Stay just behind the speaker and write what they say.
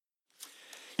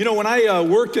You know, when I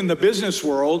worked in the business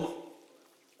world,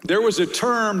 there was a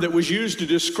term that was used to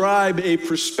describe a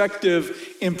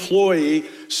prospective employee,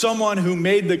 someone who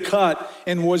made the cut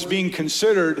and was being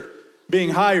considered being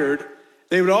hired.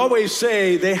 They would always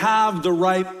say they have the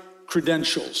right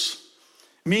credentials,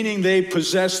 meaning they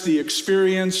possess the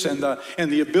experience and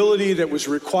the ability that was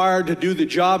required to do the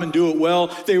job and do it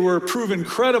well. They were proven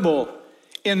credible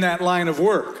in that line of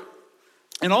work.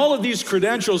 And all of these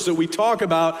credentials that we talk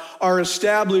about are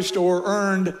established or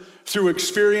earned through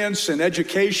experience and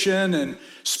education and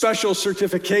special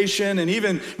certification and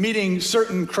even meeting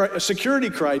certain security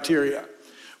criteria.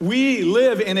 We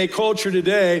live in a culture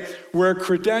today where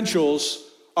credentials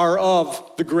are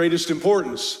of the greatest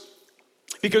importance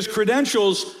because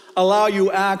credentials allow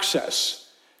you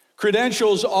access.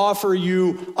 Credentials offer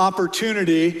you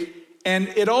opportunity, and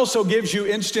it also gives you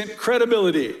instant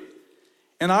credibility.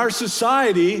 In our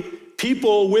society,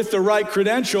 people with the right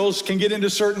credentials can get into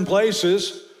certain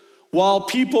places, while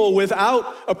people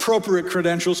without appropriate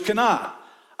credentials cannot.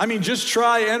 I mean, just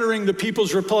try entering the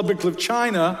People's Republic of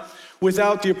China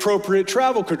without the appropriate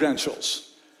travel credentials.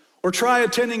 Or try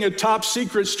attending a top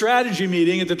secret strategy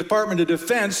meeting at the Department of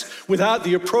Defense without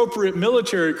the appropriate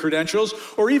military credentials.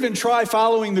 Or even try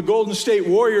following the Golden State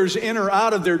Warriors in or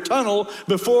out of their tunnel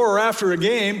before or after a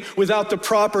game without the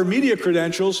proper media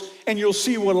credentials, and you'll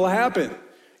see what will happen.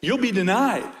 You'll be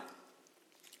denied.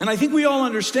 And I think we all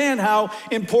understand how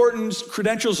important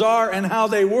credentials are and how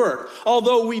they work.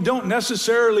 Although we don't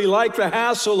necessarily like the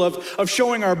hassle of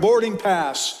showing our boarding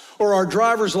pass or our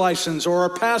driver's license or our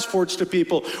passports to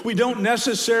people. We don't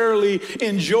necessarily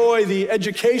enjoy the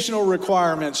educational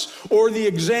requirements or the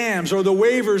exams or the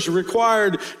waivers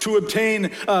required to obtain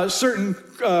certain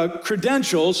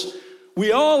credentials.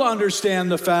 We all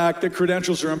understand the fact that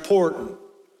credentials are important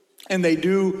and they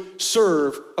do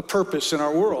serve a purpose in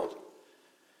our world.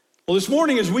 Well, this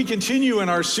morning, as we continue in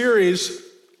our series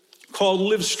called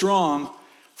Live Strong,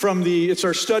 it's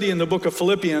our study in the book of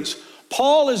Philippians,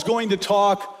 Paul is going to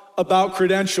talk about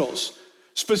credentials,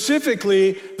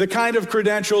 specifically the kind of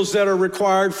credentials that are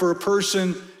required for a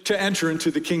person to enter into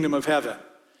the kingdom of heaven.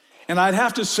 And I'd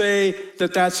have to say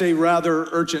that that's a rather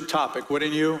urgent topic,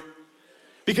 wouldn't you?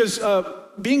 Because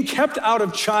being kept out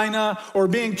of China or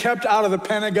being kept out of the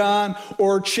Pentagon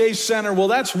or Chase Center, well,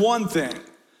 that's one thing.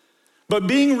 But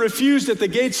being refused at the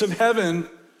gates of heaven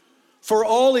for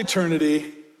all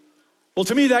eternity, well,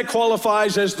 to me, that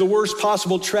qualifies as the worst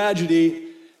possible tragedy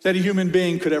that a human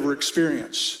being could ever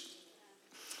experience.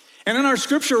 And in our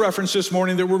scripture reference this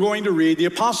morning that we're going to read, the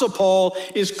Apostle Paul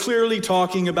is clearly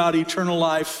talking about eternal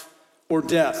life or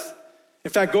death.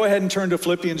 In fact, go ahead and turn to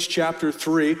Philippians chapter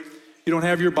 3. You don't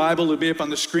have your Bible, it'll be up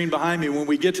on the screen behind me when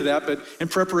we get to that, but in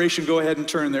preparation, go ahead and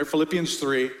turn there, Philippians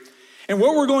 3. And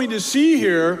what we're going to see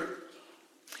here,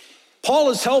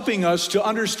 Paul is helping us to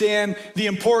understand the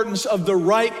importance of the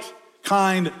right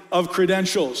kind of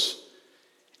credentials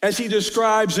as he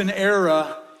describes an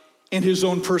era in his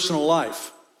own personal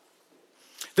life.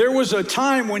 There was a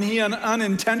time when he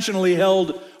unintentionally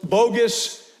held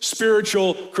bogus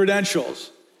spiritual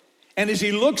credentials. And as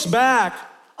he looks back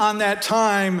on that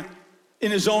time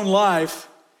in his own life,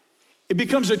 it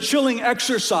becomes a chilling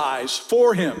exercise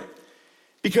for him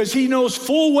because he knows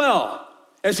full well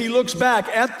as he looks back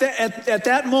at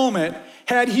that moment,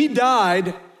 had he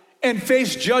died and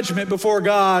faced judgment before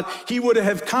God, he would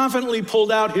have confidently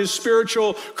pulled out his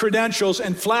spiritual credentials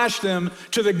and flashed them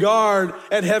to the guard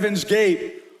at heaven's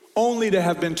gate, only to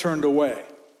have been turned away.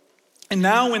 And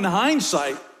now in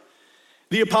hindsight,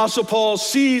 the Apostle Paul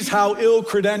sees how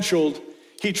ill-credentialed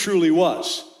he truly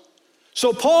was.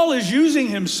 So Paul is using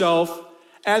himself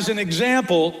as an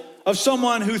example of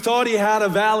someone who thought he had a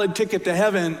valid ticket to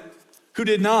heaven who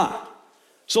did not.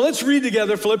 So let's read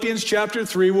together Philippians chapter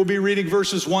 3. We'll be reading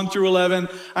verses 1 through 11.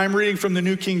 I'm reading from the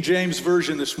New King James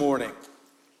Version this morning.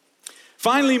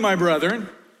 Finally, my brethren,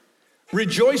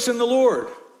 rejoice in the Lord.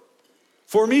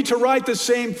 For me to write the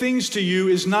same things to you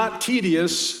is not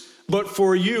tedious, but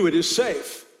for you it is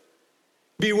safe.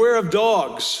 Beware of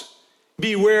dogs.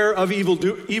 Beware of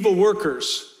evil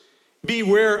workers.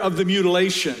 Beware of the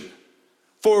mutilation.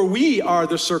 For we are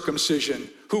the circumcision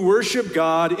who worship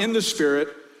God in the Spirit,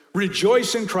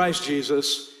 rejoice in Christ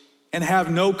Jesus, and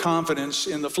have no confidence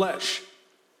in the flesh.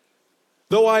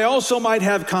 Though I also might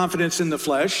have confidence in the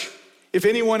flesh, if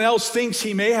anyone else thinks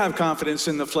he may have confidence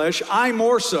in the flesh, I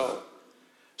more so,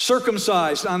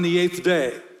 circumcised on the 8th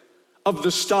day, of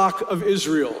the stock of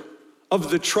Israel,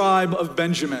 of the tribe of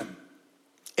Benjamin,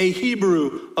 a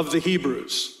Hebrew of the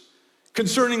Hebrews,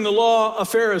 concerning the law, a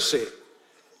Pharisee,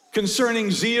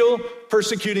 concerning zeal,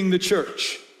 persecuting the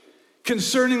church,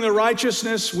 concerning the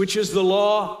righteousness which is the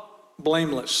law,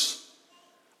 blameless.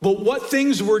 But what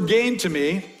things were gained to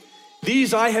me,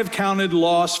 these I have counted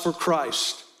loss for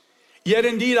Christ. Yet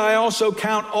indeed I also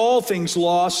count all things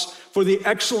loss for the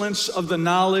excellence of the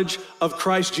knowledge of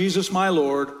Christ Jesus my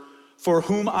Lord, for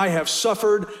whom I have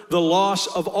suffered the loss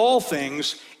of all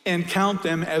things and count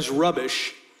them as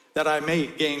rubbish, that I may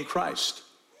gain Christ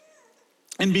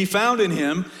and be found in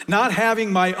him, not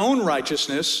having my own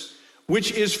righteousness,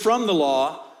 which is from the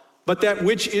law, but that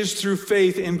which is through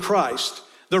faith in Christ,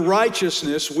 the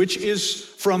righteousness which is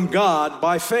from God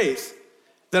by faith,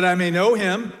 that I may know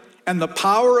him and the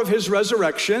power of his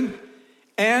resurrection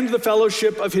and the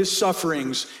fellowship of his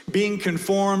sufferings, being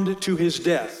conformed to his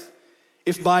death,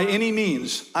 if by any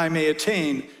means I may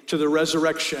attain to the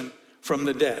resurrection from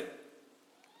the dead.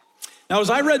 Now, as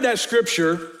I read that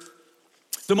scripture,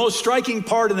 the most striking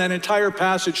part in that entire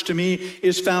passage to me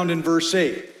is found in verse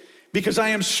 8, because I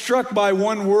am struck by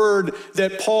one word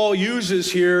that Paul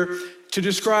uses here to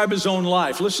describe his own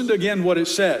life. Listen to again what it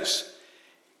says.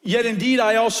 Yet indeed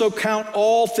I also count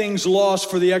all things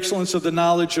lost for the excellence of the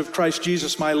knowledge of Christ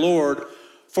Jesus my Lord,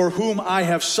 for whom I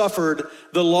have suffered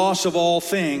the loss of all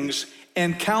things,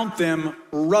 and count them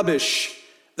rubbish,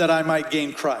 that I might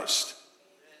gain Christ.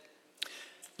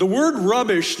 The word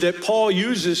rubbish that Paul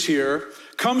uses here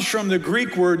comes from the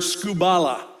Greek word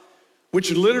skubala,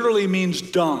 which literally means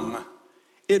dung.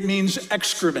 It means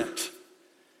excrement.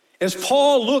 As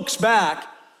Paul looks back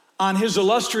on his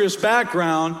illustrious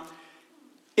background,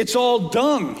 it's all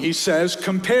dung, he says,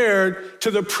 compared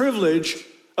to the privilege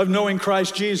of knowing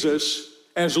Christ Jesus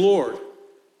as Lord.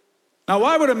 Now,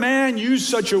 why would a man use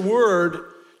such a word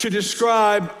to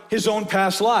describe his own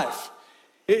past life?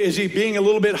 Is he being a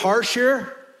little bit harsh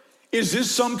here? Is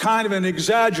this some kind of an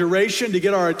exaggeration to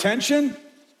get our attention?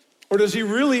 Or does he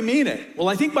really mean it? Well,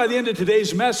 I think by the end of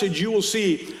today's message, you will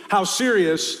see how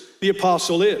serious the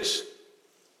apostle is.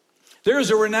 There is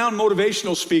a renowned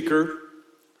motivational speaker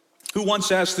who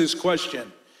once asked this question: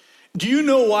 do you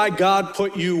know why God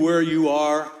put you where you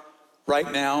are right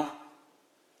now?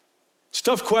 It's a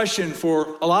tough question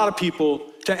for a lot of people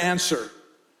to answer.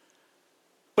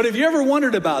 But have you ever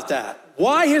wondered about that?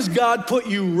 Why has God put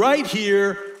you right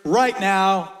here, right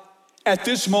now, at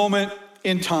this moment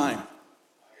in time?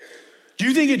 Do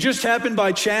you think it just happened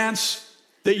by chance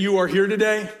that you are here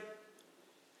today?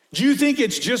 Do you think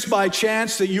it's just by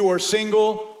chance that you are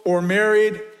single or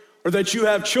married, or that you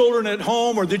have children at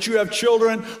home, or that you have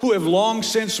children who have long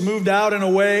since moved out and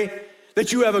away,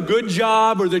 that you have a good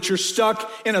job, or that you're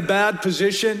stuck in a bad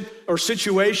position or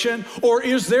situation? Or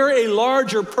is there a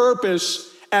larger purpose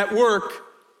at work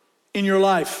in your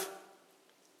life?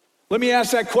 Let me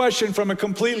ask that question from a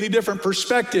completely different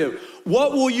perspective.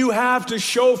 What will you have to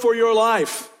show for your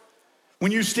life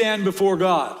when you stand before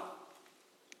God?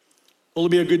 Will it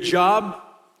be a good job,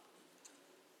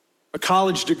 a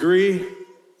college degree,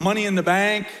 money in the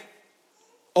bank,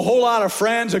 a whole lot of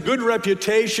friends, a good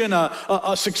reputation,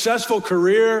 a successful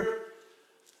career,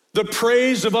 the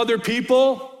praise of other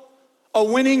people, a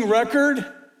winning record,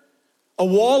 a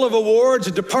wall of awards,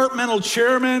 a departmental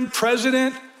chairman,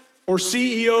 president, or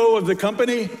CEO of the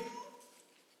company?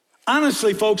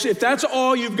 Honestly, folks, if that's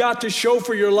all you've got to show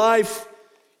for your life,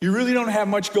 you really don't have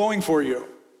much going for you.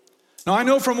 Now, I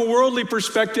know from a worldly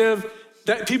perspective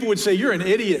that people would say, you're an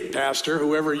idiot, pastor,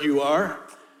 whoever you are.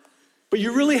 But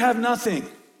you really have nothing.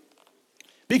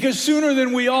 Because sooner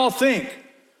than we all think,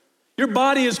 your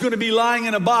body is going to be lying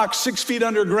in a box 6 feet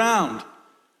underground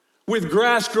with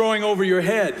grass growing over your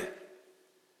head.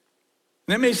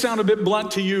 That may sound a bit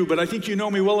blunt to you, but I think you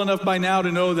know me well enough by now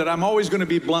to know that I'm always going to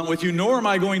be blunt with you, nor am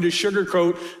I going to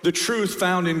sugarcoat the truth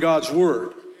found in God's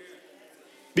word.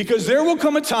 Because there will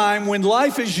come a time when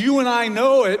life as you and I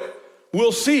know it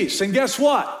will cease. And guess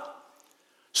what?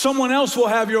 Someone else will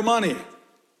have your money.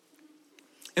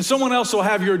 And someone else will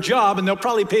have your job, and they'll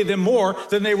probably pay them more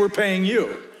than they were paying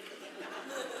you.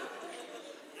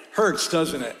 Hurts,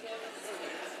 doesn't it?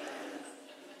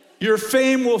 Your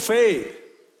fame will fade.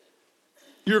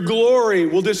 Your glory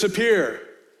will disappear.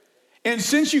 And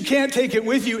since you can't take it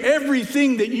with you,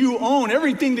 everything that you own,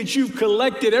 everything that you've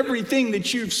collected, everything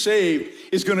that you've saved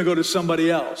is going to go to somebody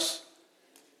else.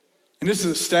 And this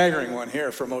is a staggering one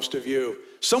here for most of you.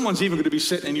 Someone's even going to be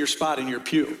sitting in your spot in your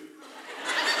pew.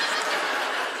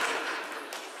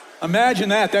 Imagine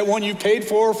that one you paid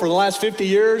for the last 50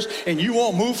 years, and you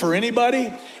won't move for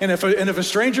anybody. And if a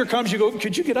stranger comes, you go,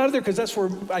 could you get out of there? Because that's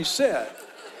where I sat.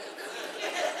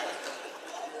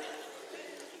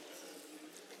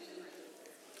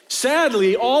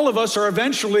 Sadly, all of us are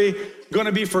eventually going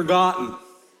to be forgotten.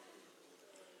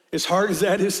 As hard as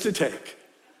that is to take,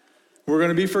 we're going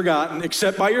to be forgotten,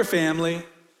 except by your family,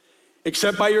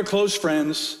 except by your close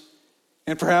friends,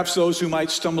 And perhaps those who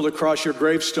might stumble across your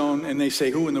gravestone and they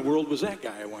say, who in the world was that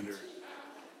guy, I wonder?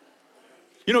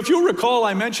 You know, if you'll recall,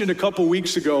 I mentioned a couple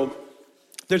weeks ago,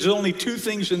 there's only two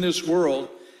things in this world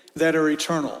that are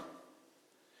eternal.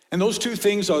 And those two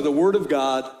things are the Word of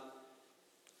God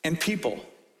and people.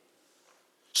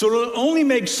 So it'll only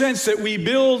make sense that we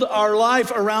build our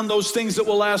life around those things that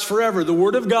will last forever. The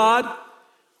Word of God,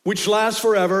 which lasts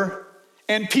forever,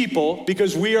 and people,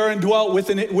 because we are indwelt with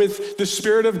the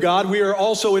Spirit of God. We are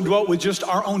also indwelt with just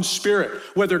our own spirit,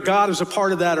 whether God is a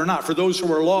part of that or not, for those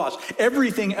who are lost.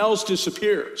 Everything else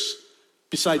disappears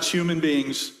besides human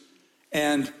beings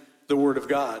and the Word of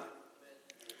God.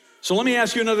 So let me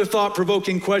ask you another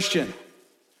thought-provoking question.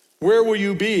 Where will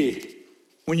you be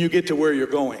when you get to where you're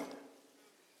going?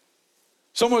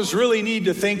 Some of us really need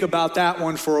to think about that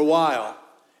one for a while.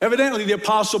 Evidently, the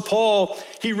Apostle Paul,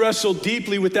 he wrestled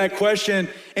deeply with that question,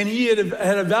 and he had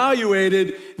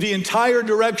evaluated the entire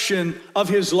direction of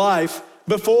his life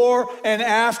before and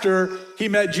after he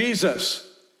met Jesus.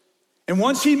 And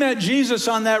once he met Jesus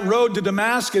on that road to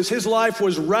Damascus, his life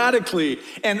was radically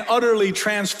and utterly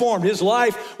transformed. His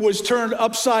life was turned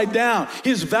upside down.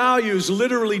 His values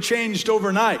literally changed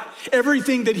overnight.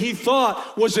 Everything that he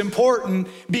thought was important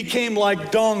became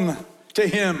like dung to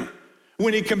him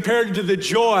when he compared it to the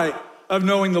joy of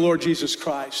knowing the Lord Jesus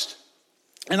Christ.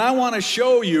 And I want to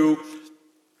show you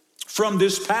from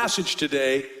this passage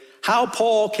today how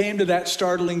Paul came to that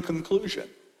startling conclusion.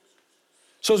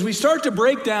 So as we start to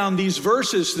break down these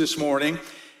verses this morning,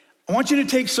 I want you to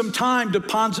take some time to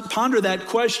ponder that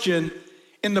question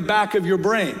in the back of your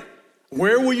brain.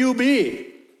 Where will you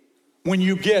be when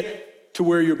you get to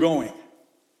where you're going?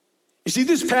 You see,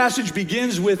 this passage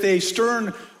begins with a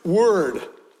stern word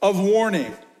of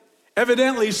warning.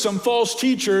 Evidently, some false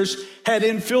teachers had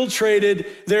infiltrated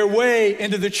their way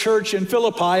into the church in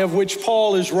Philippi, of which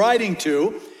Paul is writing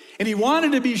to, and he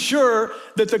wanted to be sure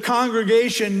that the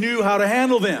congregation knew how to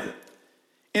handle them.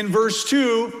 In verse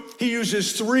 2, he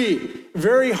uses three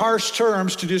very harsh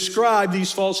terms to describe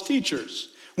these false teachers.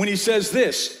 When he says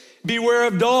this, beware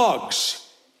of dogs,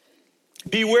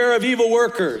 beware of evil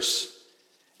workers,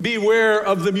 beware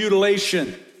of the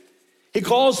mutilation. He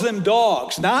calls them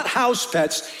dogs, not house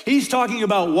pets. He's talking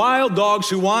about wild dogs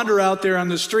who wander out there on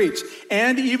the streets,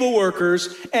 and evil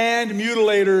workers and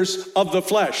mutilators of the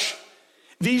flesh.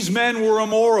 These men were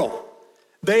immoral.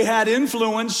 They had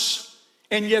influence,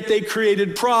 and yet they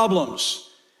created problems.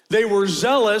 They were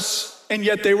zealous, and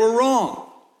yet they were wrong.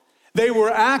 They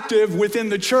were active within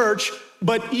the church,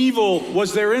 but evil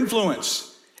was their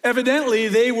influence. Evidently,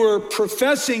 they were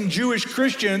professing Jewish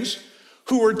Christians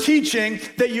who were teaching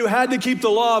that you had to keep the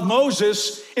law of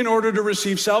Moses in order to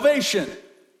receive salvation.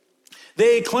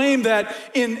 They claimed that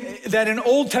in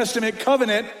Old Testament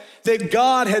covenant that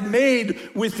God had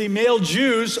made with the male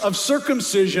Jews of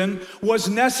circumcision was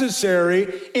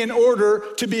necessary in order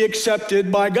to be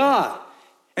accepted by God.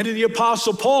 And to the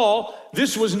Apostle Paul,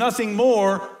 this was nothing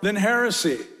more than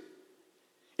heresy.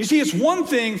 You see, it's one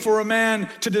thing for a man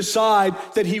to decide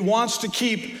that he wants to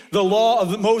keep the law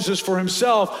of Moses for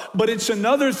himself, but it's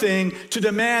another thing to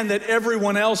demand that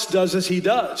everyone else does as he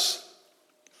does.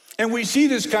 And we see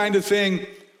this kind of thing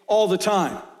all the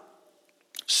time.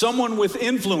 Someone with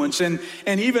influence and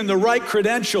even the right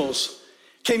credentials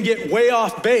can get way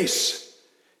off base,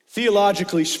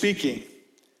 theologically speaking,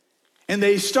 and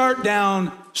they start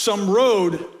down some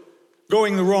road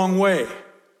going the wrong way.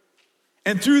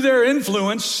 And through their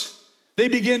influence, they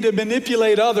begin to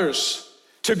manipulate others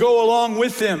to go along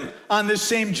with them on this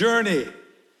same journey.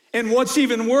 And what's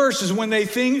even worse is when they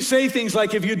say things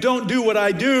like, if you don't do what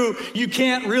I do, you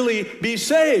can't really be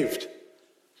saved.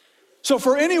 So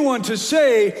for anyone to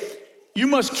say, you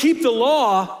must keep the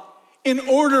law in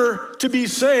order to be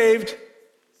saved,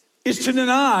 is to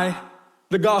deny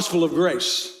the gospel of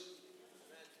grace.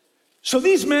 So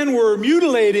these men were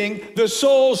mutilating the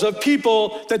souls of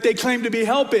people that they claimed to be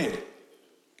helping.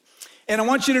 And I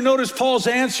want you to notice Paul's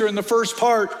answer in the first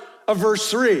part of verse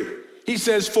 3. He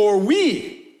says, for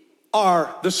we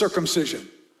are the circumcision.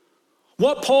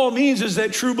 What Paul means is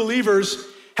that true believers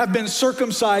have been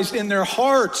circumcised in their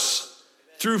hearts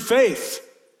through faith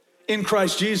in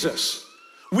Christ Jesus.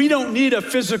 We don't need a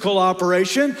physical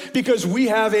operation because we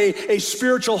have a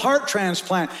spiritual heart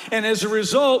transplant. And as a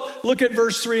result, look at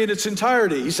verse 3 in its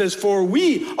entirety. He says, for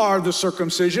we are the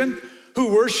circumcision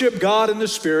who worship God in the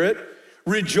Spirit,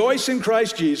 rejoice in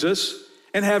Christ Jesus,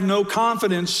 and have no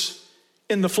confidence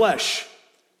in the flesh.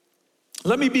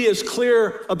 Let me be as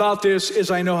clear about this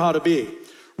as I know how to be.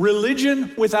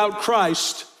 Religion without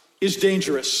Christ is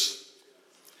dangerous.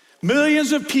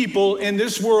 Millions of people in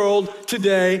this world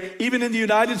today, even in the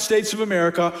United States of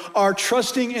America, are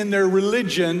trusting in their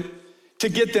religion to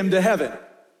get them to heaven.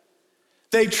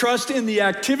 They trust in the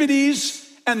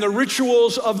activities and the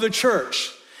rituals of the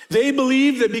church. They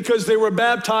believe that because they were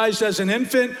baptized as an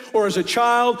infant or as a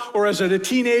child or as a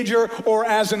teenager or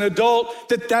as an adult,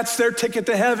 that that's their ticket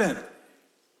to heaven.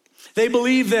 They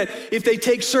believe that if they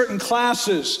take certain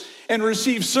classes and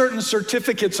receive certain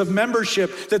certificates of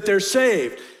membership, that they're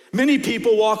saved. Many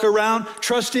people walk around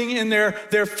trusting in their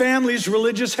family's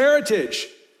religious heritage.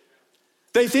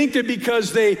 They think that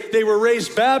because they were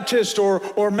raised Baptist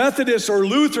or Methodist or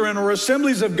Lutheran or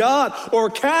Assemblies of God or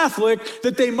Catholic,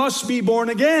 that they must be born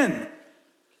again.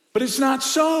 But it's not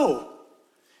so.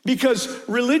 Because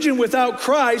religion without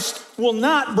Christ will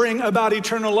not bring about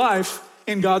eternal life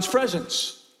in God's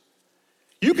presence.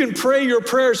 You can pray your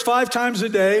prayers 5 times a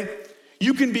day.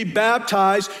 You can be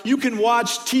baptized. You can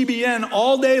watch TBN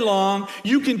all day long.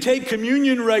 You can take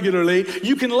communion regularly.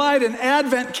 You can light an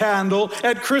Advent candle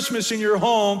at Christmas in your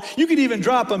home. You can even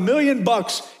drop $1 million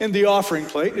in the offering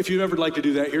plate. If you'd ever like to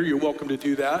do that here, you're welcome to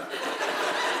do that.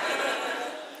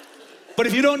 But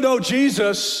if you don't know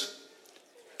Jesus,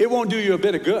 it won't do you a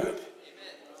bit of good.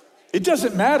 It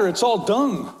doesn't matter. It's all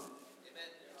dung.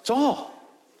 It's all.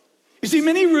 You see,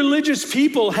 many religious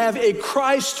people have a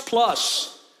Christ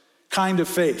plus kind of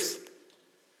faith.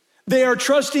 They are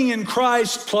trusting in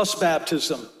Christ plus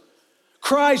baptism,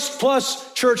 Christ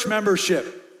plus church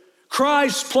membership,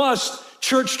 Christ plus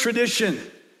church tradition,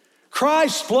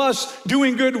 Christ plus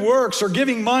doing good works or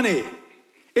giving money.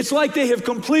 It's like they have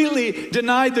completely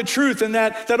denied the truth in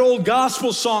that old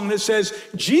gospel song that says,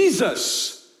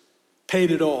 Jesus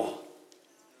paid it all.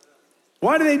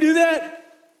 Why do they do that?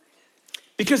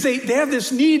 Because they have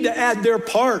this need to add their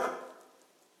part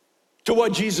to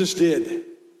what Jesus did.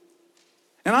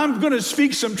 And I'm going to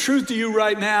speak some truth to you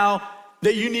right now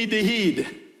that you need to heed.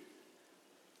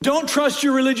 Don't trust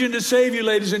your religion to save you,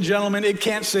 ladies and gentlemen. It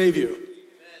can't save you.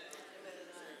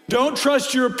 Don't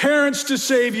trust your parents to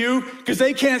save you because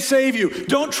they can't save you.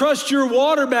 Don't trust your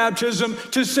water baptism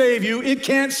to save you. It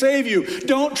can't save you.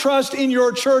 Don't trust in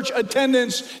your church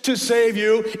attendance to save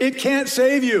you. It can't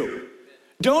save you.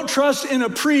 Don't trust in a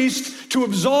priest to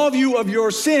absolve you of your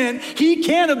sin. He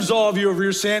can't absolve you of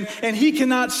your sin, and he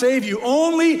cannot save you.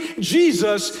 Only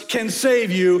Jesus can save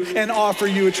you and offer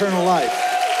you eternal life.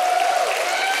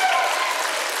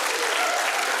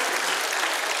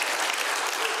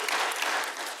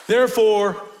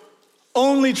 Therefore,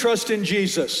 only trust in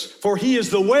Jesus, for he is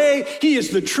the way, he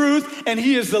is the truth, and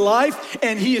he is the life,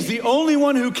 and he is the only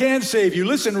one who can save you.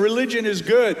 Listen, religion is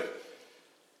good.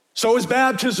 So is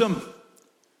baptism.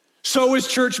 So is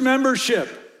church membership,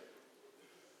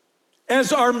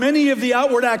 as are many of the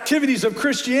outward activities of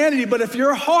Christianity. But if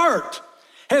your heart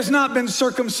has not been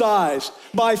circumcised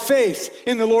by faith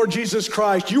in the Lord Jesus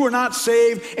Christ, you are not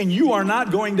saved and you are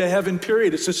not going to heaven,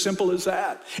 period. It's as simple as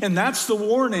that. And that's the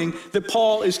warning that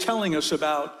Paul is telling us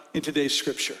about in today's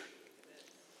scripture.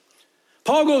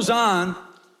 Paul goes on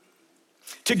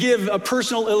to give a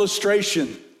personal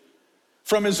illustration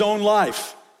from his own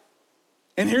life.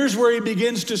 And here's where he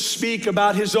begins to speak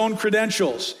about his own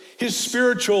credentials, his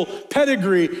spiritual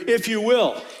pedigree, if you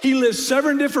will. He lists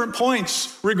 7 different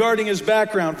points regarding his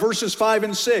background, verses 5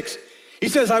 and 6. He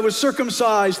says, I was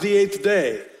circumcised the 8th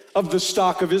day of the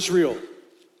stock of Israel,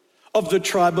 of the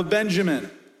tribe of Benjamin,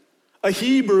 a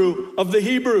Hebrew of the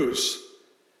Hebrews.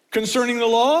 Concerning the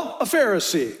law, a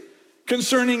Pharisee.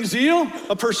 Concerning zeal,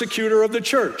 a persecutor of the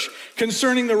church.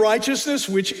 Concerning the righteousness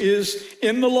which is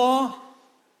in the law,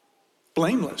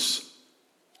 blameless.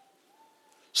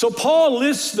 So Paul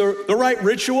lists the right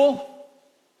ritual.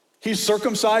 He's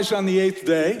circumcised on the 8th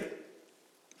day.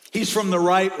 He's from the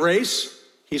right race.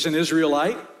 He's an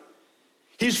Israelite.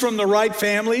 He's from the right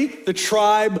family, the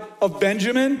tribe of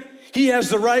Benjamin. He has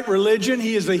the right religion.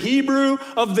 He is the Hebrew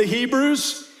of the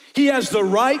Hebrews. He has the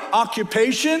right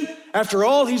occupation. After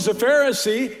all, he's a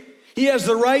Pharisee. He has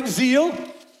the right zeal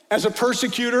as a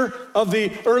persecutor of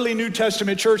the early New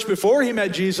Testament church before he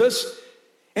met Jesus.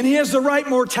 And he has the right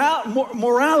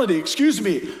morality,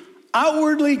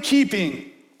 outwardly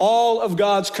keeping all of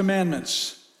God's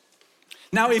commandments.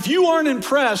 Now, if you aren't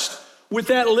impressed with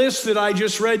that list that I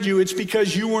just read you, it's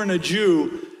because you weren't a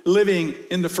Jew living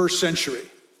in the first century.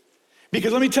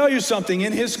 Because let me tell you something,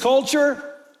 in his culture,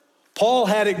 Paul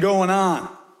had it going on.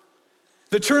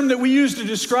 The term that we use to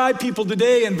describe people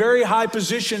today in very high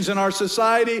positions in our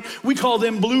society, we call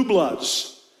them blue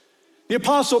bloods. The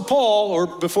Apostle Paul,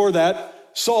 or before that,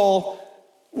 Saul,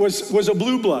 was a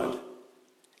blue blood.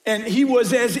 And he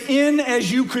was as in as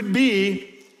you could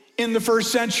be in the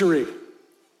first century.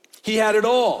 He had it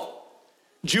all.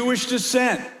 Jewish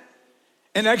descent,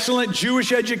 an excellent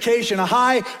Jewish education, a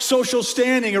high social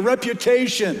standing, a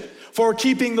reputation for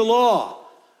keeping the law,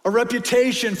 a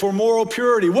reputation for moral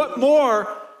purity. What more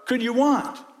could you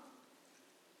want?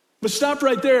 But stop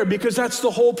right there, because that's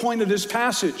the whole point of this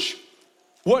passage.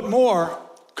 What more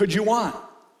could you want?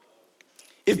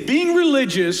 If being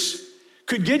religious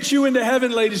could get you into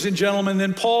heaven, ladies and gentlemen,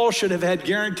 then Paul should have had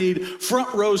guaranteed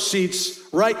front row seats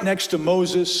right next to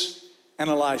Moses and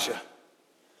Elijah.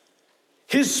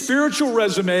 His spiritual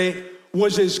resume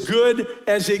was as good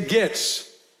as it gets.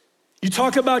 You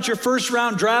talk about your first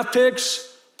round draft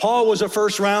picks, Paul was a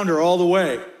first rounder all the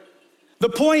way. The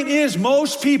point is,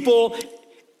 most people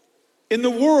in the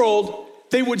world,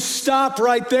 they would stop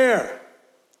right there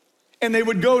and they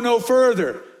would go no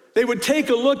further. They would take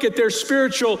a look at their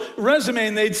spiritual resume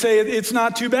and they'd say, it's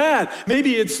not too bad.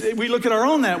 We look at our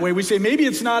own that way. We say, maybe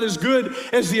it's not as good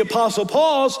as the Apostle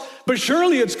Paul's, but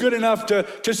surely it's good enough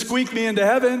to squeak me into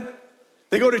heaven.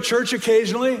 They go to church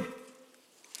occasionally.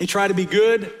 They try to be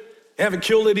good. They haven't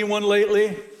killed anyone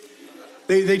lately.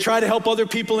 They try to help other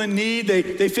people in need.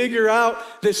 They figure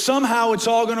out that somehow it's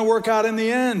all going to work out in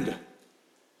the end.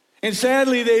 And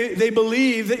sadly, they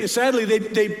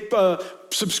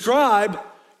subscribe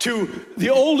to the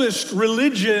oldest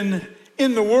religion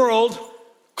in the world,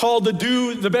 called the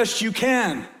do the best you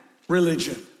can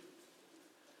religion.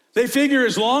 They figure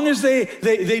as long as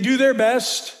they do their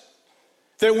best,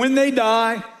 that when they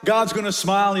die, God's going to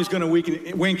smile and he's going to wink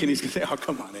and he's going to say, oh,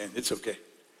 come on in, it's okay.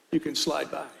 You can slide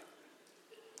by.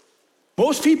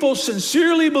 Most people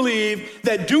sincerely believe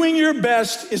that doing your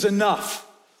best is enough.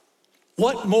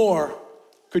 What more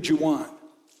could you want?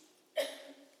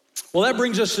 Well, that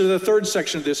brings us to the third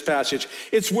section of this passage.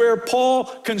 It's where Paul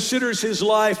considers his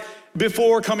life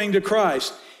before coming to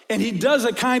Christ. And he does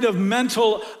a kind of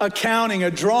mental accounting, a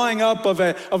drawing up of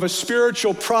a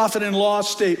spiritual profit and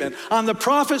loss statement. On the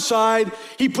profit side,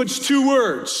 he puts two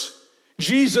words,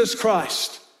 Jesus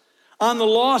Christ. On the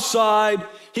loss side,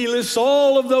 he lists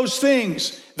all of those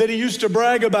things that he used to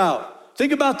brag about.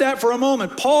 Think about that for a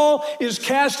moment. Paul is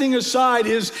casting aside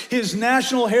his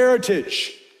national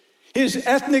heritage, his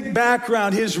ethnic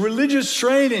background, his religious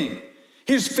training,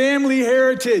 his family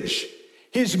heritage,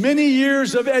 his many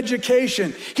years of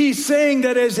education. He's saying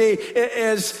that as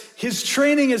his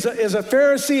training as a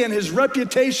Pharisee and his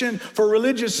reputation for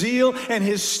religious zeal and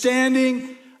his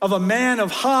standing of a man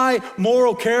of high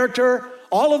moral character,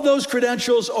 all of those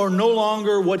credentials are no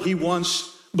longer what he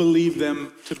once believed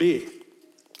them to be.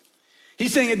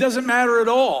 He's saying it doesn't matter at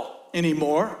all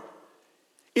anymore.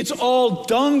 It's all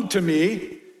dung to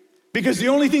me, because the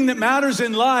only thing that matters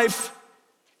in life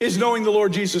is knowing the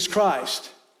Lord Jesus Christ.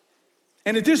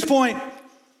 And at this point,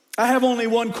 I have only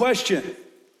one question,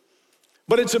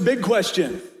 but it's a big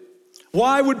question.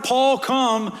 Why would Paul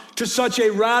come to such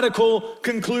a radical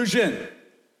conclusion?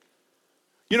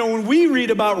 You know, when we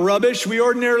read about rubbish, we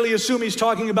ordinarily assume he's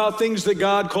talking about things that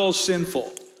God calls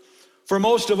sinful. For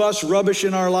most of us, rubbish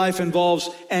in our life involves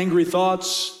angry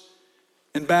thoughts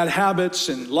and bad habits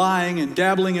and lying and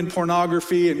dabbling in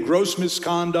pornography and gross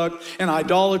misconduct and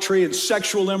idolatry and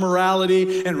sexual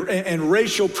immorality and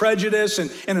racial prejudice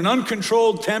and an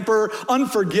uncontrolled temper,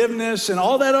 unforgiveness, and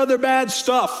all that other bad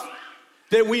stuff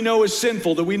that we know is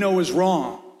sinful, that we know is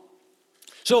wrong.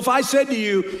 So if I said to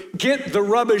you, get the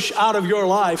rubbish out of your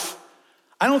life,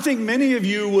 I don't think many of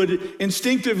you would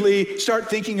instinctively start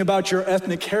thinking about your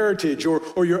ethnic heritage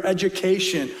or your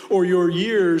education or your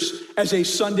years as a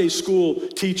Sunday school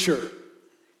teacher.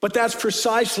 But that's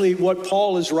precisely what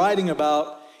Paul is writing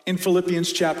about in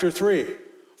Philippians chapter 3.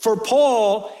 For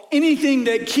Paul, anything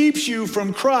that keeps you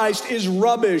from Christ is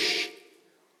rubbish.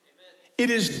 It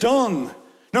is dung.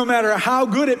 No matter how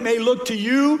good it may look to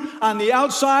you on the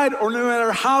outside, or no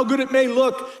matter how good it may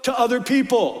look to other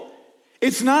people.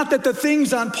 It's not that the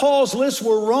things on Paul's list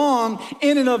were wrong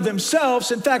in and of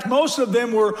themselves. In fact, most of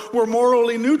them were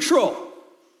morally neutral.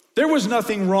 There was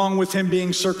nothing wrong with him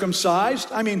being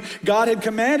circumcised. I mean, God had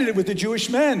commanded it with the Jewish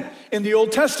men in the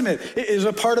Old Testament. It is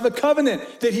a part of a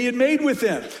covenant that he had made with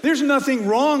them. There's nothing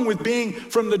wrong with being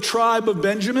from the tribe of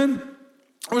Benjamin.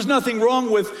 There was nothing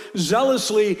wrong with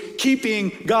zealously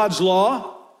keeping God's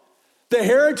law. The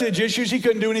heritage issues he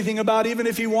couldn't do anything about even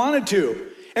if he wanted to.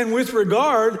 And with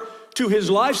regard to his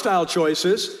lifestyle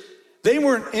choices, they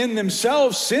weren't in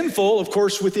themselves sinful, of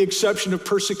course, with the exception of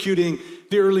persecuting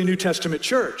the early New Testament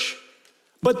church.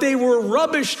 But they were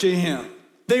rubbish to him.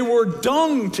 They were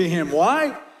dung to him.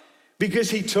 Why? Because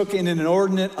he took an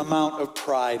inordinate amount of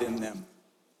pride in them.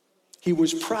 He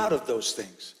was proud of those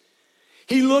things.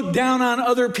 He looked down on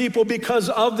other people because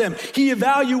of them. He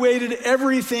evaluated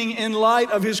everything in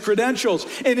light of his credentials.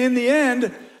 And in the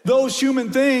end, those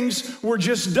human things were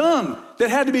just dung that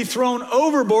had to be thrown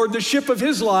overboard the ship of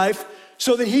his life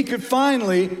so that he could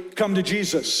finally come to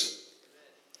Jesus.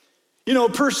 You know,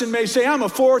 a person may say, I'm a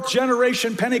fourth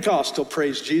generation Pentecostal,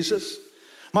 praise Jesus.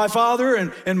 My father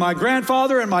and my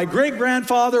grandfather and my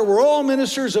great-grandfather were all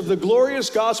ministers of the glorious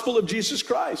gospel of Jesus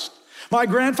Christ. My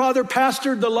grandfather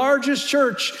pastored the largest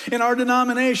church in our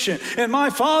denomination, and my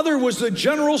father was the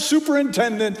general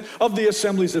superintendent of the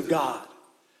Assemblies of God.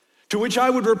 To which I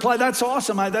would reply, that's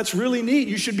awesome, that's really neat.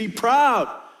 You should be proud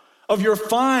of your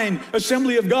fine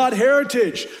Assembly of God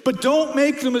heritage. But don't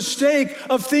make the mistake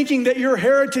of thinking that your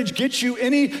heritage gets you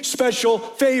any special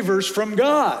favors from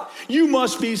God. You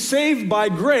must be saved by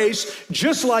grace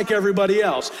just like everybody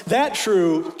else. That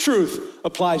truth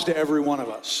applies to every one of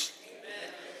us.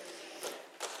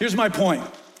 Here's my point.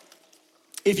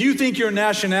 If you think your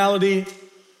nationality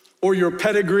or your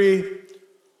pedigree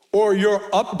or your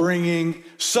upbringing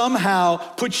somehow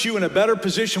puts you in a better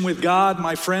position with God,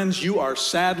 my friends, you are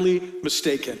sadly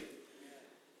mistaken.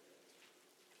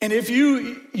 And if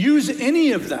you use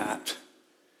any of that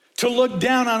to look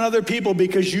down on other people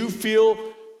because you feel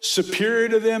superior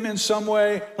to them in some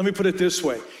way, let me put it this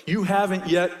way. You haven't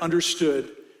yet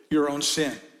understood your own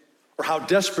sin or how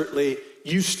desperately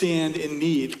you stand in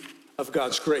need of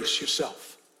God's grace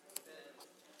yourself.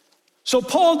 So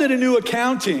Paul did a new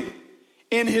accounting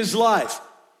in his life.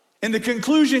 And the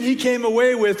conclusion he came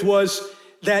away with was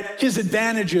that his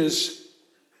advantages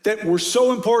that were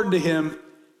so important to him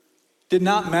did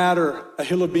not matter a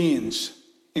hill of beans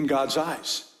in God's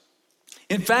eyes.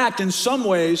 In fact, in some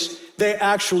ways, they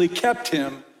actually kept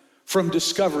him from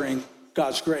discovering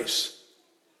God's grace.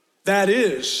 That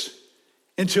is,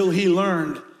 until he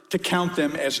learned to count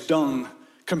them as dung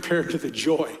compared to the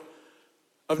joy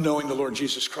of knowing the Lord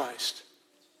Jesus Christ.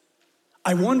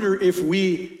 I wonder if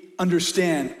we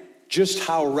understand just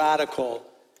how radical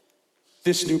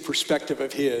this new perspective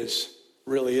of his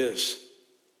really is.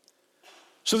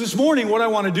 So this morning, what I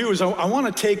want to do is I want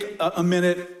to take a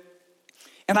minute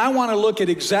and I want to look at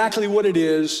exactly what it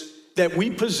is that we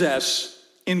possess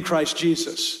in Christ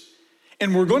Jesus.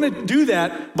 And we're going to do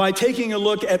that by taking a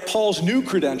look at Paul's new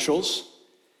credentials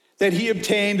that he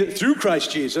obtained through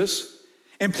Christ Jesus.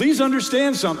 And please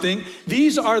understand something,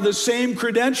 these are the same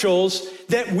credentials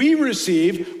that we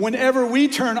receive whenever we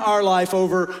turn our life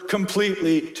over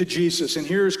completely to Jesus. And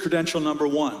here's credential number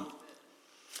one,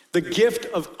 the gift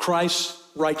of Christ's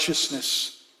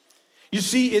righteousness. You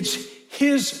see, it's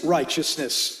his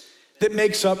righteousness that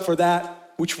makes up for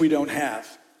that which we don't have.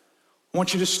 I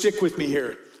want you to stick with me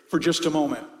here for just a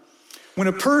moment. When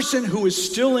a person who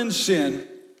is still in sin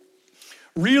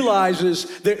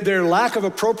realizes that their lack of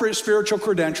appropriate spiritual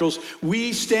credentials,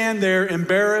 we stand there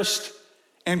embarrassed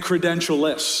and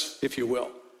credentialless, if you will.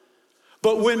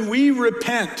 But when we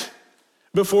repent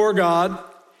before God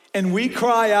and we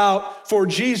cry out for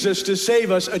Jesus to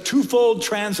save us, a twofold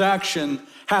transaction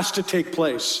has to take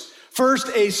place. First,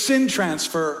 a sin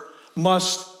transfer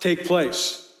must take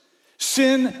place.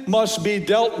 Sin must be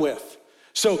dealt with.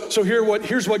 So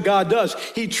here's what God does.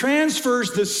 He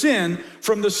transfers the sin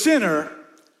from the sinner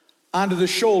onto the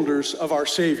shoulders of our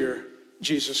Savior,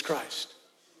 Jesus Christ.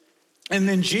 And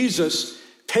then Jesus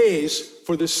pays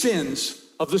for the sins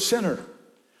of the sinner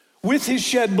with his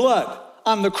shed blood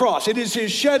on the cross. It is his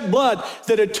shed blood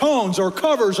that atones or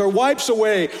covers or wipes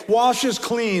away, washes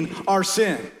clean our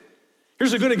sin.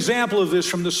 Here's a good example of this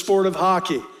from the sport of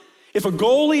hockey. If a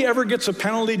goalie ever gets a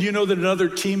penalty, do you know that another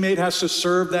teammate has to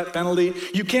serve that penalty?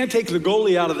 You can't take the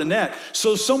goalie out of the net,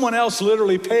 so someone else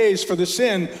literally pays for the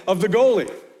sin of the goalie.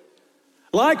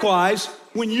 Likewise,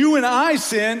 when you and I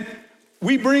sin,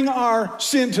 we bring our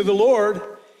sin to the Lord.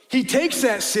 He takes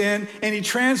that sin and he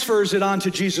transfers it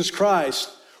onto Jesus Christ,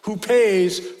 who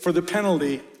pays for the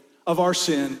penalty of our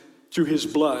sin through his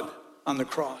blood on the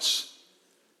cross.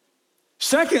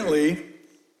 Secondly,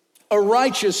 a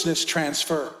righteousness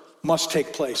transfer must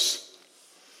take place.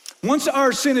 Once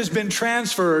our sin has been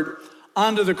transferred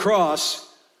onto the cross,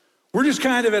 we're just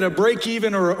kind of at a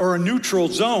break-even or a neutral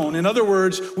zone. In other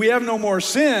words, we have no more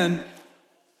sin,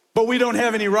 but we don't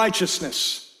have any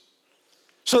righteousness.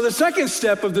 So the second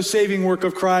step of the saving work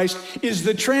of Christ is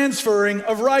the transferring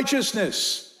of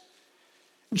righteousness.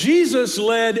 Jesus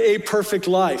led a perfect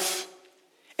life,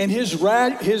 and his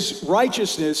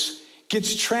righteousness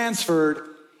gets transferred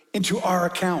into our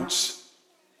accounts.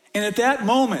 And at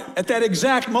that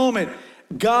exact moment,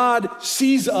 God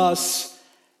sees us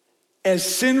as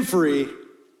sin-free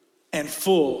and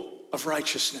full of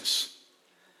righteousness.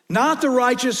 Not the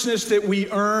righteousness that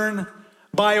we earn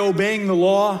by obeying the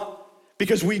law,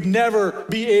 because we'd never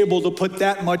be able to put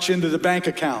that much into the bank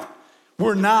account.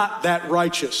 We're not that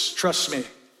righteous, trust me.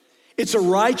 It's a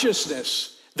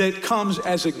righteousness that comes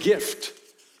as a gift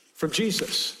from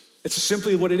Jesus. It's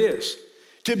simply what it is.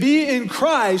 To be in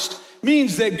Christ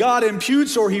means that God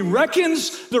imputes or he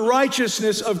reckons the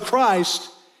righteousness of Christ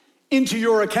into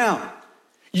your account.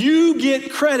 You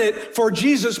get credit for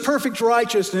Jesus' perfect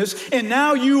righteousness, and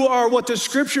now you are what the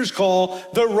scriptures call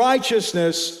the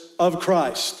righteousness of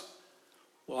Christ.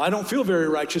 Well, I don't feel very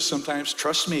righteous sometimes.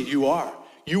 Trust me, you are.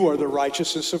 You are the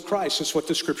righteousness of Christ. That's what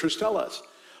the scriptures tell us.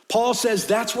 Paul says,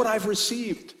 that's what I've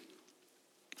received.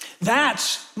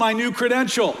 That's my new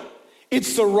credential.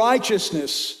 It's the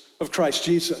righteousness of Christ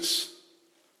Jesus.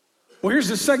 Well, here's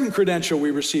the second credential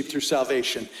we receive through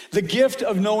salvation, the gift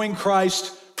of knowing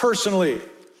Christ personally.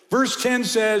 Verse 10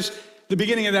 says, the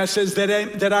beginning of that says,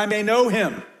 that I may know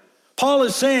him. Paul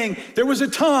is saying there was a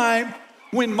time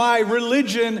when my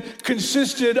religion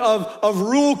consisted of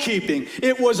rule keeping.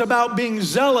 It was about being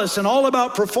zealous and all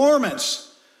about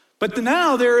performance. But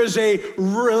now there is a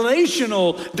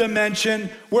relational dimension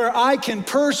where I can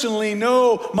personally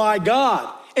know my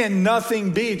God, and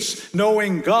nothing beats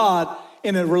knowing God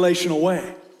in a relational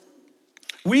way.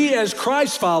 We as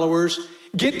Christ followers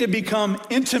get to become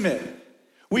intimate.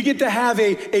 We get to have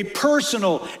a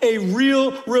personal, a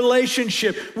real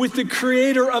relationship with the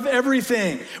creator of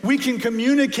everything. We can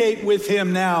communicate with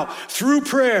him now through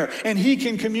prayer, and he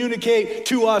can communicate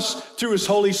to us through his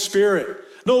Holy Spirit.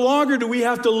 No longer do we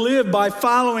have to live by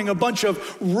following a bunch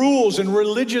of rules and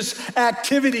religious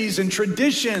activities and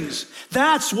traditions.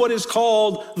 That's what is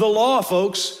called the law,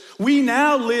 folks. We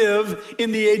now live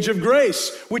in the age of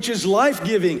grace, which is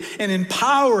life-giving and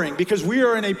empowering because we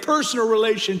are in a personal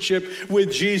relationship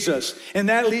with Jesus. And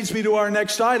that leads me to our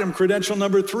next item, credential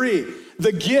number 3,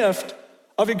 the gift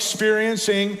of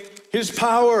experiencing his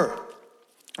power.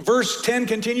 Verse 10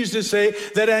 continues to say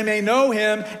that I may know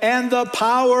him and the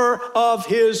power of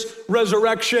his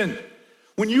resurrection.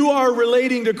 When you are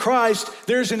relating to Christ,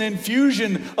 there's an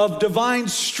infusion of divine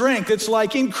strength. It's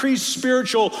like increased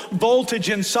spiritual voltage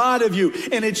inside of you.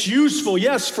 And it's useful,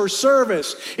 yes, for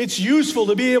service. It's useful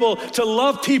to be able to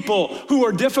love people who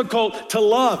are difficult to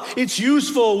love. It's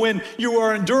useful when you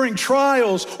are enduring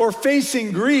trials or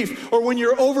facing grief or when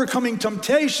you're overcoming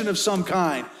temptation of some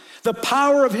kind. The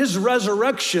power of his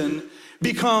resurrection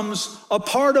becomes a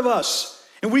part of us.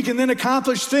 And we can then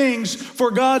accomplish things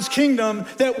for God's kingdom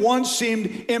that once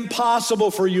seemed impossible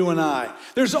for you and I.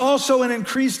 There's also an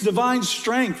increased divine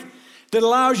strength that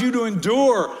allows you to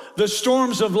endure the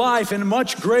storms of life in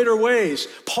much greater ways.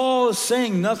 Paul is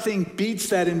saying nothing beats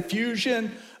that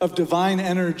infusion of divine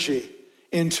energy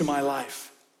into my life.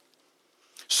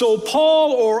 So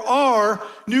Paul or our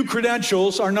new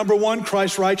credentials are number 1,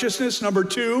 Christ's righteousness. Number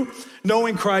 2,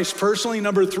 knowing Christ personally.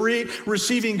 Number 3,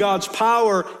 receiving God's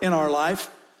power in our life.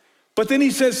 But then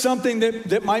he says something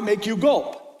that might make you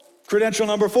gulp. Credential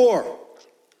number 4,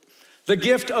 the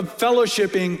gift of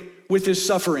fellowshipping with his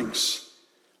sufferings.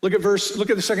 Look at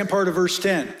the second part of verse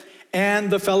 10. And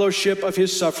the fellowship of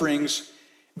his sufferings,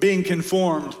 being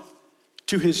conformed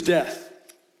to his death.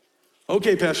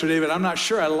 Okay, Pastor David, I'm not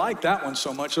sure I like that one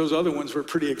so much. Those other ones were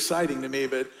pretty exciting to me,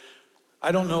 but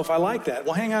I don't know if I like that.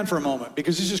 Well, hang on for a moment,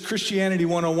 because this is Christianity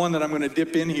 101 that I'm going to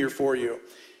dip in here for you.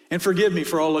 And forgive me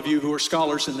for all of you who are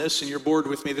scholars in this and you're bored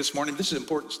with me this morning. This is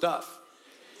important stuff.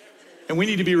 And we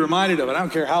need to be reminded of it. I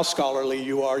don't care how scholarly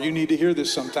you are. You need to hear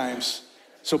this sometimes.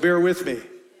 So bear with me.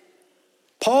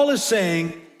 Paul is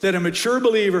saying that a mature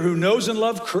believer who knows and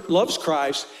loves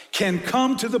Christ can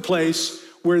come to the place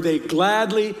where they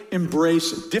gladly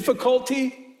embrace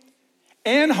difficulty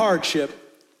and hardship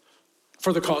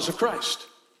for the cause of Christ.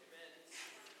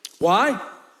 Why?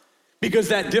 Because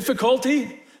that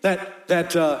difficulty, that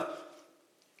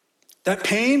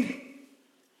pain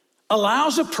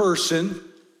allows a person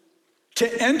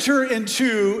to enter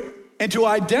into and to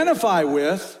identify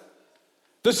with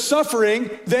the suffering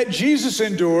that Jesus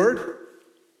endured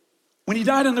when he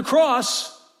died on the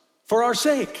cross for our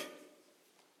sake.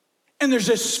 And there's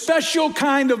a special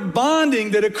kind of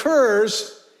bonding that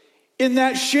occurs in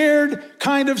that shared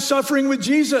kind of suffering with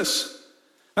Jesus.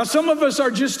 Now, some of us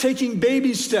are just taking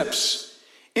baby steps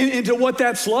into what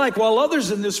that's like, while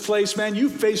others in this place, man,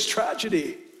 you've faced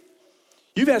tragedy.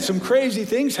 You've had some crazy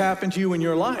things happen to you in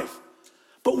your life.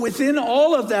 But within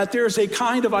all of that, there's a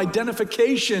kind of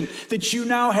identification that you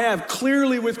now have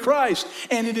clearly with Christ.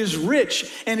 And it is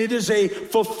rich, and it is a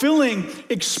fulfilling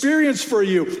experience for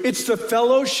you. It's the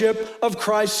fellowship of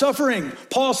Christ's suffering.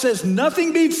 Paul says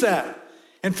nothing beats that.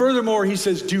 And furthermore, he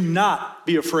says, do not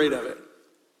be afraid of it.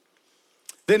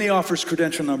 Then he offers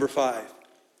credential number 5,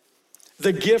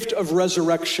 the gift of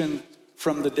resurrection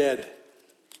from the dead.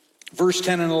 Verse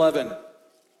 10 and 11,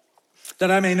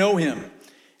 that I may know him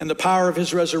and the power of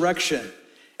his resurrection,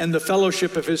 and the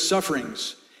fellowship of his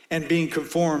sufferings, and being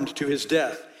conformed to his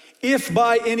death, if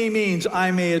by any means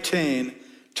I may attain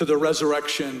to the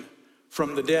resurrection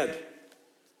from the dead.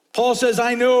 Paul says,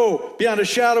 I know beyond a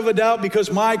shadow of a doubt because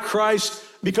of my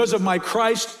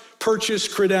Christ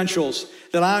purchased credentials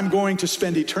that I'm going to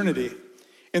spend eternity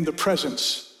in the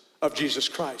presence of Jesus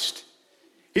Christ.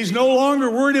 He's no longer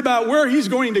worried about where he's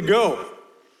going to go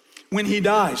when he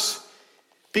dies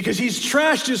because he's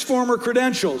trashed his former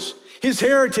credentials, his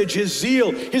heritage, his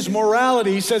zeal, his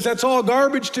morality. He says, that's all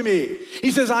garbage to me.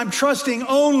 He says, I'm trusting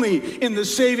only in the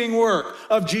saving work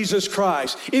of Jesus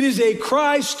Christ. It is a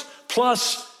Christ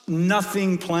plus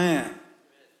nothing plan.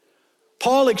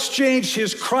 Paul exchanged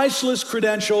his Christless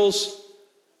credentials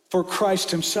for Christ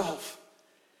himself.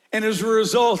 And as a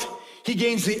result, he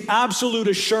gains the absolute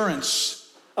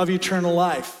assurance of eternal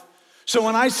life. So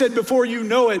when I said before you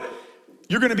know it,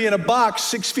 you're going to be in a box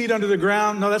 6 feet under the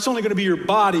ground. No, that's only going to be your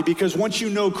body, because once you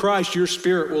know Christ, your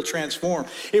spirit will transform.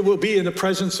 It will be in the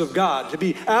presence of God. To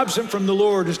be absent from the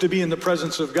Lord is to be in the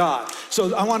presence of God.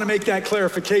 So I want to make that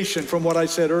clarification from what I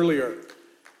said earlier.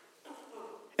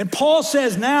 And Paul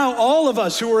says now all of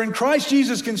us who are in Christ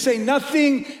Jesus can say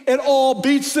nothing at all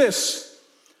beats this.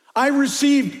 I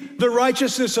received the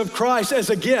righteousness of Christ as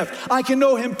a gift. I can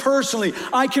know him personally.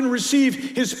 I can receive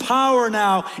his power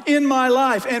now in my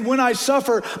life. And when I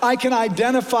suffer, I can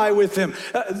identify with him.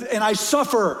 And I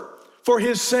suffer for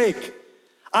his sake.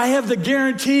 I have the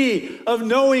guarantee of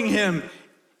knowing him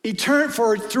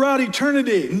throughout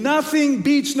eternity. Nothing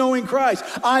beats knowing Christ.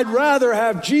 I'd rather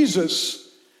have Jesus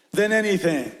than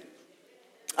anything.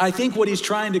 I think what he's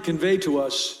trying to convey to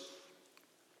us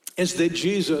is that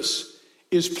Jesus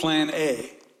is plan A,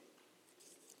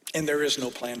 and there is no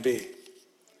plan B.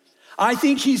 I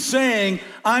think he's saying,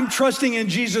 I'm trusting in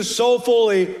Jesus so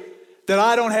fully that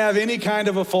I don't have any kind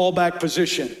of a fallback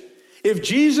position. If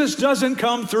Jesus doesn't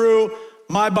come through,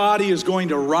 my body is going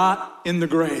to rot in the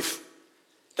grave.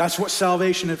 That's what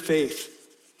salvation and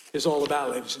faith is all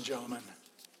about, ladies and gentlemen.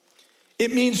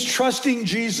 It means trusting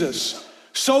Jesus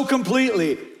so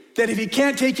completely that if he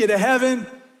can't take you to heaven,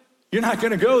 you're not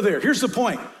going to go there. Here's the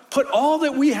point. Put all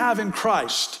that we have in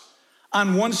Christ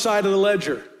on one side of the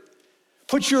ledger.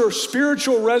 Put your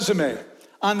spiritual resume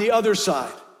on the other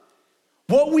side.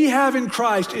 What we have in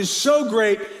Christ is so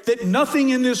great that nothing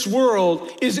in this world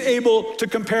is able to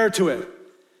compare to it.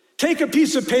 Take a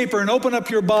piece of paper and open up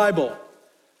your Bible.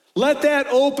 Let that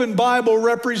open Bible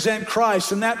represent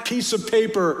Christ, and that piece of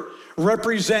paper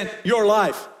represent your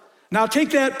life. Now take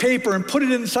that paper and put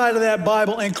it inside of that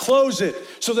Bible and close it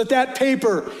so that that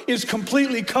paper is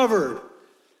completely covered.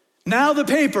 Now the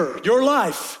paper, your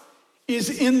life, is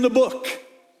in the book.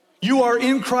 You are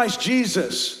in Christ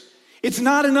Jesus. It's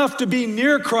not enough to be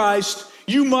near Christ,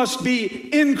 you must be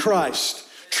in Christ.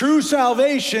 True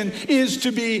salvation is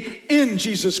to be in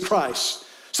Jesus Christ.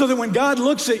 So that when God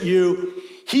looks at you,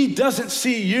 he doesn't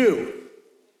see you.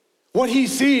 What he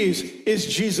sees is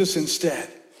Jesus instead.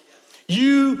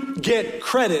 You get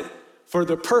credit for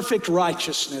the perfect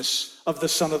righteousness of the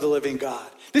Son of the living God.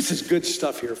 This is good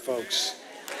stuff here, folks.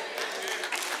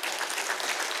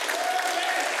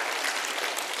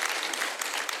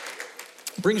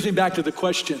 Brings me back to the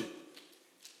question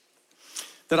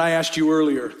that I asked you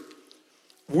earlier.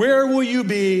 Where will you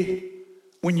be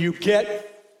when you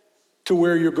get to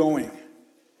where you're going?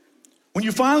 When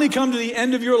you finally come to the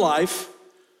end of your life,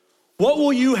 what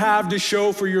will you have to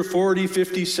show for your 40,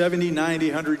 50, 70, 90,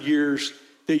 100 years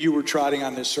that you were trotting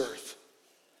on this earth?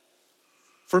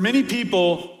 For many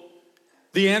people,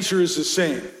 the answer is the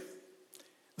same.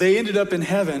 They ended up in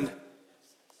heaven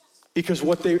because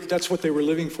that's what they were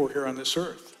living for here on this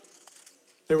earth.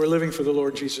 They were living for the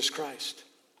Lord Jesus Christ.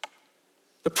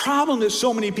 The problem that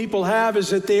so many people have is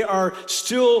that they are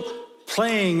still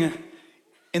playing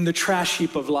in the trash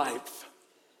heap of life.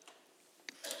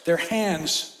 Their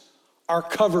hands are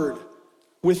covered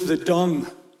with the dung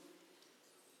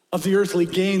of the earthly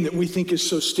gain that we think is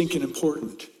so stinking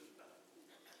important.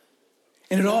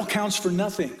 And it all counts for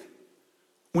nothing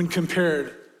when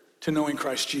compared to knowing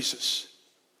Christ Jesus.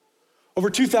 Over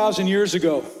 2,000 years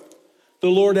ago, the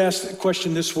Lord asked the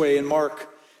question this way in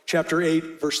Mark chapter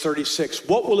 8, verse 36.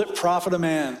 What will it profit a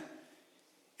man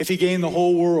if he gain the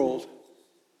whole world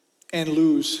and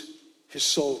lose his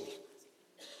soul?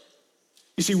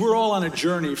 You see, we're all on a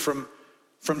journey from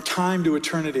time to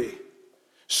eternity.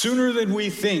 Sooner than we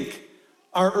think,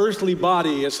 our earthly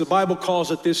body, as the Bible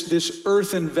calls it, this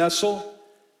earthen vessel,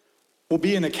 will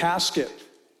be in a casket.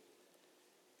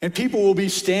 And people will be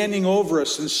standing over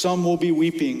us, and some will be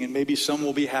weeping, and maybe some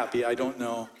will be happy, I don't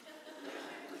know.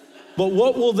 But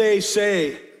what will they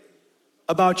say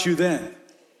about you then?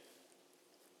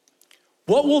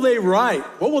 What will they write?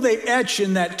 What will they etch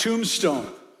in that tombstone?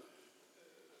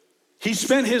 He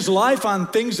spent his life on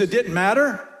things that didn't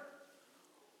matter?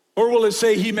 Or will it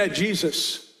say he met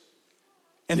Jesus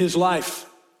and his life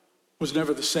was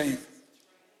never the same?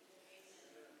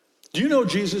 Do you know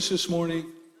Jesus this morning?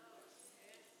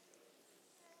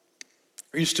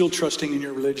 Are you still trusting in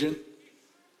your religion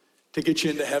to get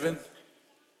you into heaven?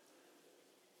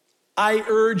 I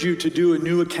urge you to do a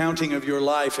new accounting of your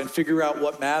life and figure out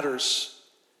what matters.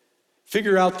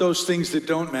 Figure out those things that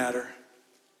don't matter.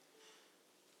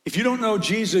 If you don't know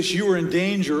Jesus, you are in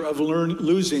danger of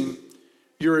losing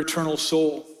your eternal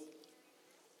soul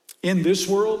in this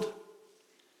world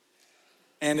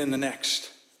and in the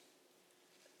next.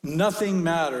 Nothing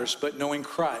matters but knowing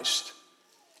Christ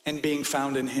and being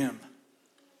found in him.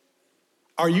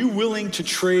 Are you willing to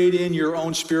trade in your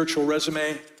own spiritual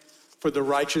resume for the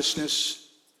righteousness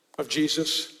of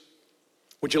Jesus?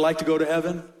 Would you like to go to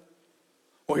heaven?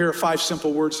 Well, here are 5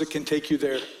 simple words that can take you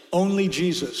there. Only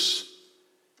Jesus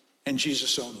and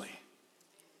Jesus only.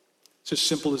 It's as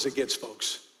simple as it gets,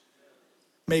 folks.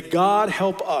 May God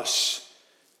help us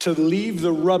to leave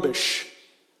the rubbish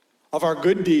of our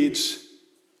good deeds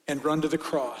and run to the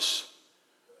cross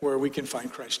where we can find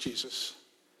Christ Jesus.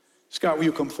 Scott, will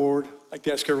you come forward? I'd like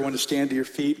to ask everyone to stand to your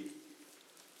feet.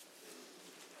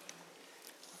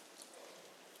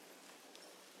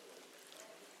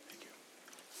 Thank you.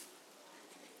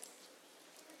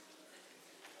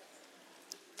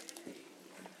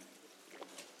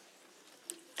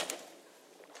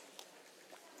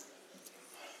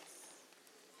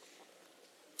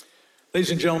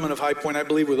 Ladies and gentlemen of High Point, I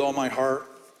believe with all my heart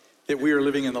that we are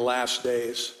living in the last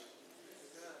days.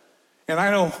 And I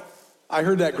know I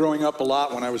heard that growing up a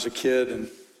lot when I was a kid, and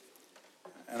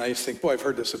I used to think, boy, I've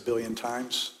heard this a billion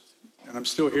times, and I'm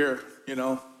still here, you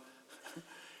know.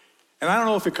 And I don't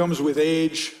know if it comes with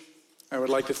age. I would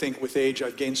like to think with age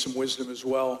I've gained some wisdom as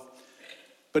well.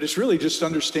 But it's really just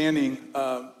understanding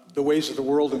the ways of the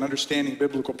world and understanding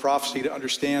biblical prophecy to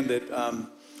understand that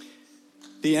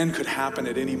the end could happen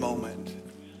at any moment.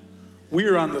 We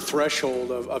are on the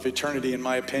threshold of eternity, in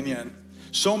my opinion.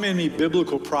 So many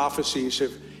biblical prophecies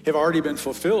have already been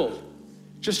fulfilled.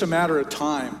 Just a matter of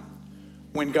time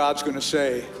when God's going to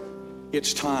say,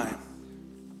 it's time.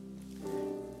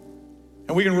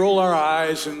 And we can roll our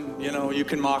eyes and, you know, you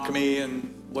can mock me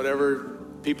and whatever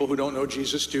people who don't know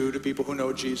Jesus do to people who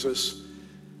know Jesus.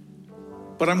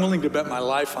 But I'm willing to bet my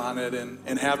life on it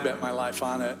and have bet my life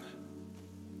on it.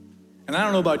 And I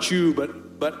don't know about you,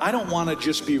 but I don't want to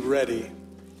just be ready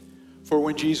for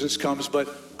when Jesus comes, but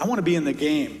I want to be in the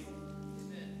game.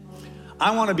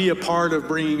 I want to be a part of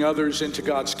bringing others into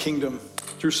God's kingdom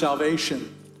through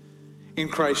salvation in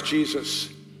Christ Jesus.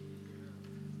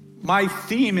 My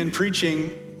theme in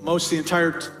preaching most of the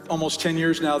entire almost 10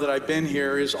 years now that I've been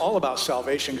here is all about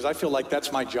salvation, because I feel like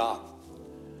that's my job.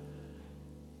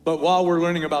 But while we're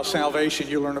learning about salvation,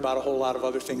 you learn about a whole lot of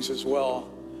other things as well.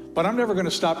 But I'm never going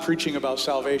to stop preaching about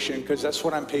salvation, because that's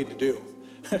what I'm paid to do.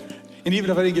 And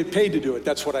even if I didn't get paid to do it,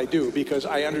 that's what I do, because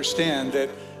I understand that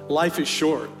life is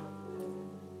short.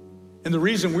 And the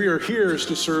reason we are here is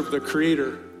to serve the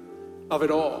creator of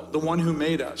it all, the one who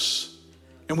made us.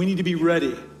 And we need to be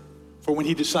ready for when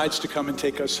he decides to come and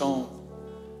take us home.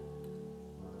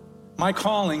 My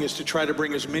calling is to try to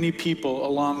bring as many people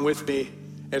along with me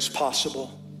as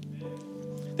possible.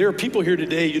 There are people here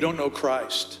today, you don't know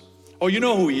Christ. Oh, you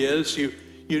know who he is.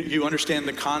 You understand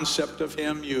the concept of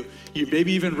him. You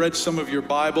maybe even read some of your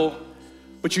Bible,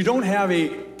 but you don't have a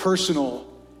personal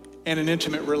and an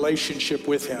intimate relationship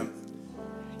with him.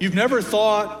 You've never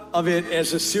thought of it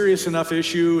as a serious enough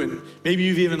issue, and maybe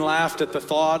you've even laughed at the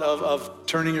thought of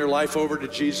turning your life over to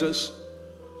Jesus.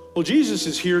 Well, Jesus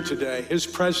is here today. His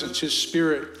presence, his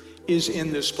spirit is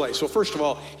in this place. So first of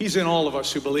all, he's in all of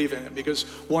us who believe in him, because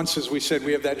once, as we said,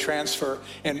 we have that transfer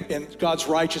and God's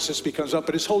righteousness becomes up,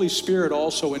 but his Holy Spirit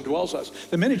also indwells us.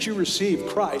 The minute you receive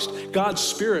Christ, God's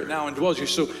Spirit now indwells you.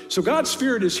 So God's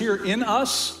Spirit is here in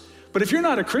us, but if you're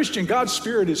not a Christian, God's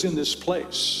Spirit is in this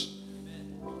place.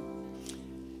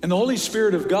 And the Holy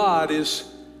Spirit of God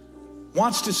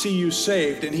wants to see you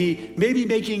saved, and he may be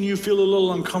making you feel a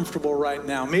little uncomfortable right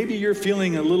now. Maybe you're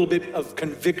feeling a little bit of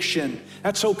conviction.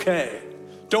 That's okay.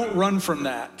 Don't run from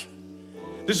that.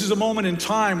 This is a moment in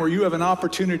time where you have an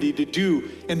opportunity to do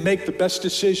and make the best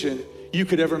decision you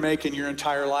could ever make in your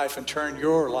entire life, and turn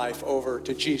your life over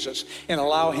to Jesus and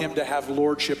allow him to have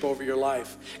lordship over your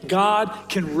life. God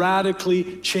can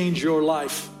radically change your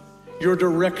life, your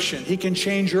direction. He can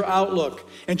change your outlook.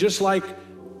 And just like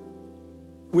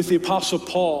with the Apostle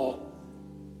Paul,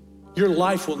 your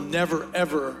life will never,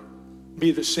 ever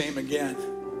be the same again.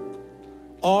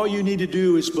 All you need to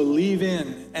do is believe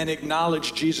in and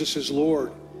acknowledge Jesus as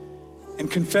Lord and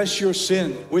confess your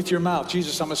sin with your mouth.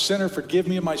 Jesus, I'm a sinner. Forgive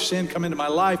me of my sin. Come into my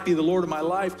life. Be the Lord of my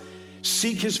life.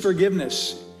 Seek his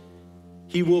forgiveness.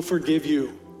 He will forgive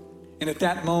you. And at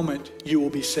that moment, you will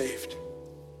be saved.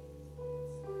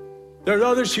 There are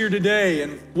others here today,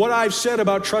 and what I've said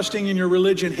about trusting in your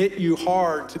religion hit you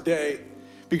hard today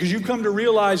because you've come to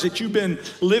realize that you've been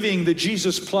living the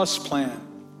Jesus Plus plan.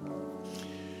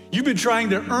 You've been trying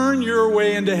to earn your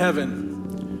way into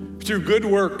heaven through good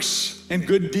works and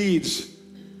good deeds,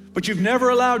 but you've never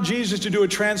allowed Jesus to do a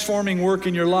transforming work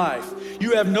in your life.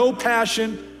 You have no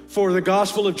passion for the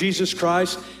gospel of Jesus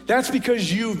Christ. That's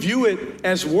because you view it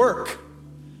as work.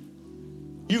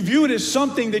 You view it as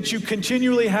something that you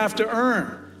continually have to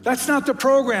earn. That's not the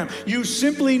program. You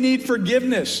simply need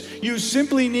forgiveness. You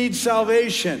simply need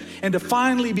salvation and to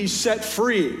finally be set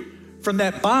free from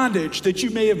that bondage that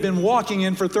you may have been walking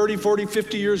in for 30, 40,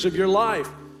 50 years of your life.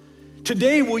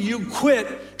 Today, will you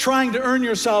quit trying to earn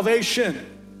your salvation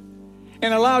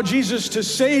and allow Jesus to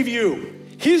save you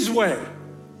his way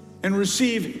and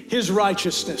receive his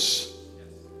righteousness?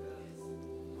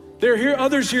 There are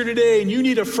others here today, and you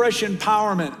need a fresh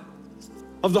empowerment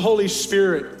of the Holy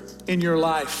Spirit in your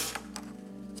life.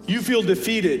 You feel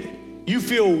defeated. You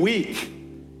feel weak.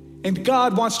 And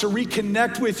God wants to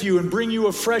reconnect with you and bring you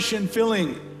a fresh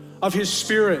infilling of his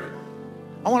Spirit.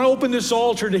 I want to open this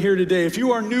altar to here today. If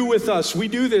you are new with us, we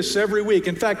do this every week.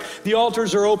 In fact, the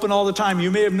altars are open all the time.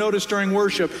 You may have noticed during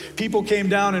worship, people came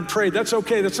down and prayed. That's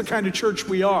okay. That's the kind of church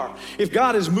we are. If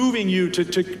God is moving you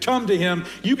to come to him,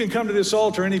 you can come to this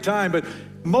altar anytime. But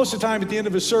most of the time at the end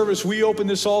of a service, we open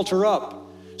this altar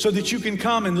up so that you can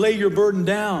come and lay your burden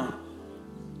down.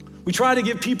 We try to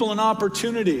give people an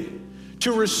opportunity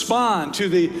to respond to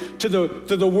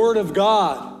the Word of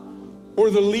God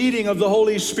or the leading of the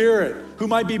Holy Spirit, who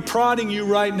might be prodding you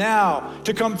right now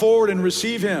to come forward and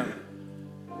receive him.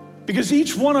 Because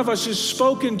each one of us is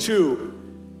spoken to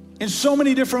in so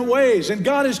many different ways, and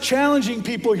God is challenging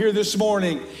people here this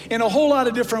morning in a whole lot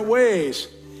of different ways.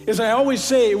 As I always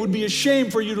say, it would be a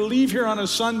shame for you to leave here on a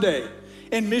Sunday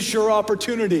and miss your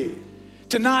opportunity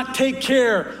to not take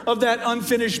care of that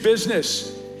unfinished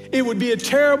business. It would be a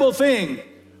terrible thing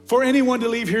for anyone to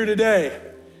leave here today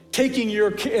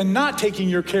not taking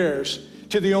your cares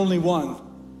to the only one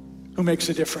who makes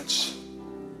a difference.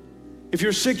 If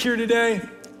you're sick here today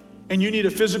and you need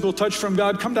a physical touch from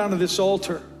God, come down to this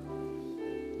altar.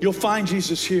 You'll find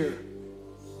Jesus here.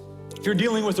 If you're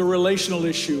dealing with a relational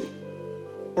issue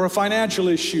or a financial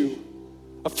issue,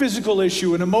 a physical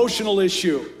issue, an emotional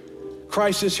issue,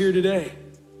 Christ is here today.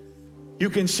 You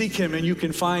can seek him and you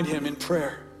can find him in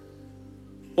prayer.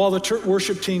 While the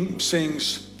worship team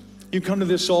sings, you come to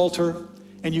this altar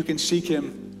and you can seek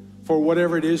him for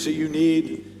whatever it is that you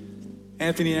need.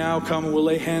 Anthony and I will come and we'll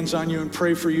lay hands on you and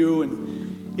pray for you.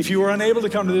 And if you are unable to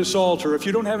come to this altar, if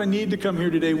you don't have a need to come here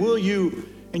today, will you,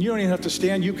 and you don't even have to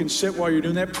stand, you can sit while you're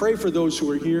doing that. Pray for those who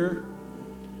are here.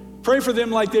 Pray for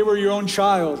them like they were your own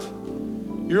child,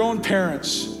 your own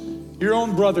parents, your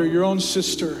own brother, your own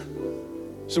sister.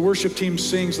 As the worship team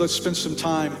sings, let's spend some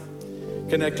time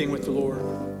connecting with the Lord.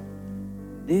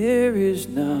 There is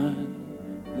none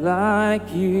like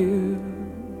you,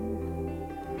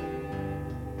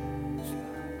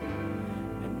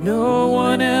 and no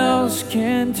one else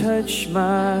can touch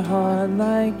my heart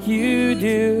like you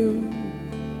do.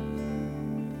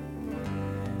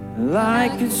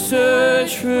 Like a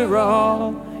search for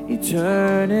all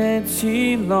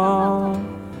eternity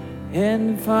long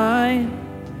and find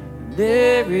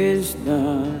there is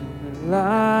none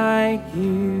like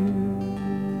you.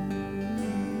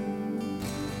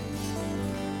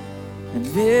 And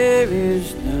there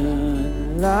is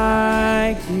none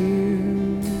like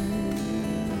you,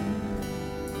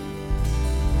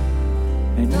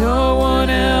 and no one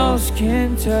else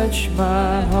can touch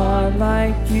my heart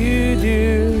like you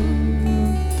do.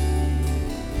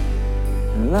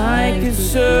 Like a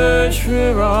search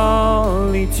for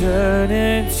all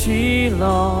eternity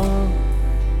long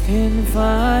and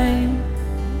find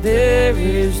there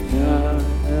is none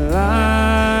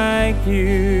like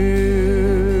you.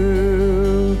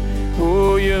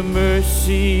 Oh, your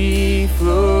mercy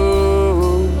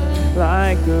flows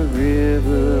like a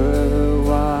river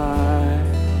wide.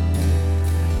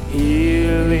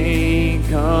 Healing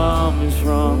comes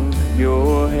from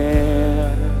your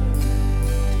hand,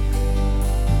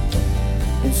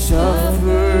 and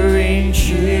suffering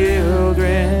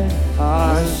children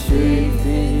are safe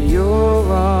in your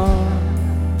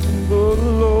arms. Oh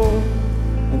Lord,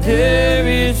 there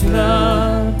is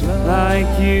none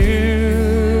like you.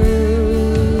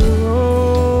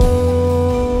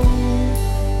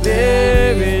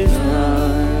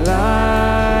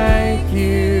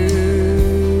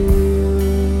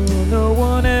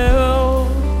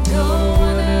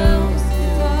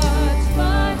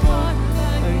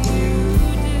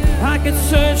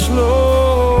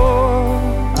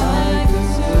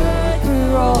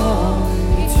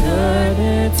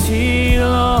 eternity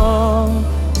long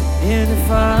and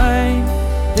find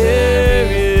there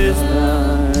is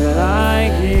none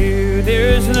like you. There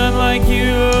is none like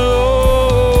you, Lord.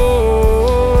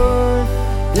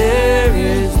 There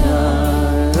is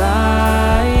none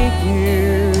like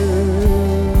you.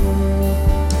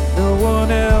 No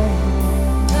one else.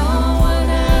 No one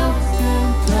else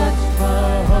can touch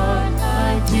my heart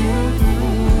like you do.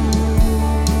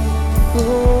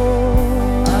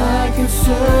 Oh, I can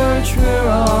search for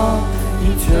all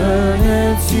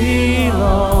eternity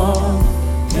long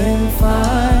and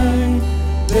find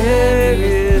there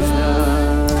is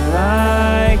none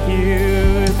like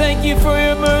you. Thank you for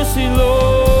your mercy,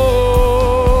 Lord.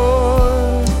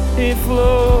 It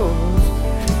flows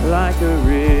like a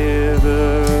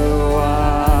river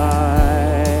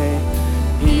wide.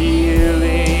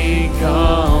 Healing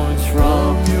comes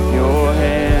from your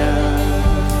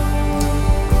hand.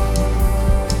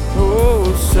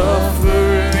 Oh,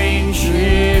 suffering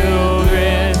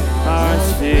children are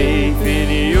safe in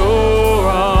your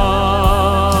arms.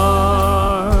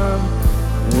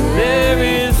 There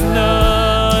is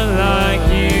none like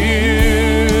you.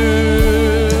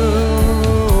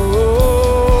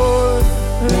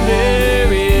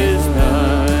 There is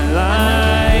none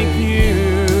like you.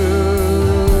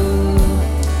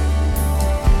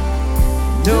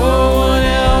 No one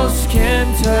else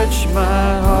can touch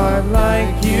my heart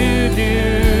like you do.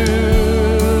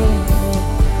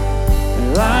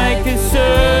 I can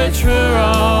search for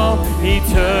all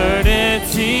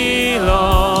eternity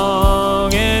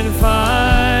long and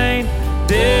find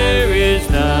there is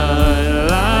none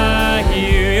like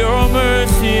you. Your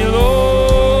mercy,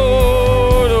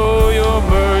 Lord, oh, your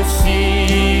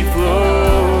mercy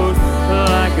flows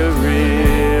like a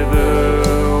river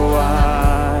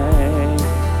wide.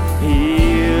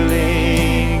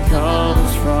 Healing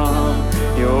comes from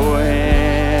your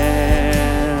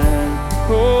hand.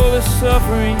 Oh, the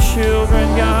suffering children,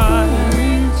 God,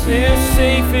 they're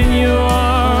safe in your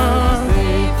arms.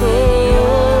 Oh,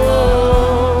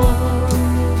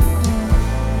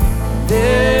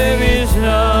 there is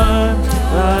none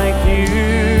like you,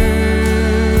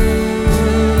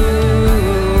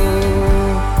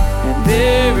 and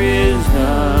there is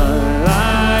none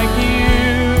like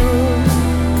you.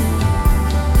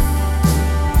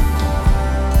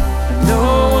 No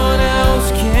one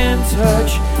else can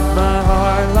touch my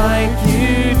heart like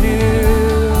you do.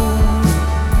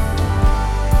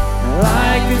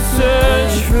 I could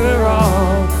search for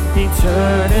all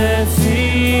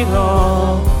eternity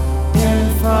long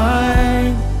and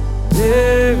find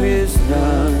there is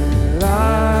none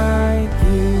like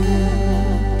you.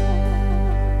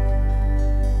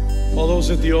 While those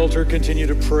at the altar continue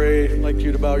to pray, I'd like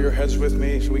you to bow your heads with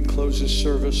me as we close this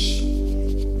service.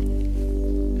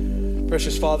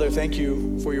 Precious Father, thank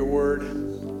you for your word.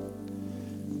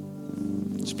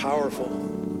 It's powerful.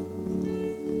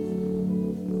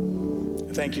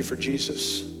 Thank you for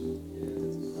Jesus.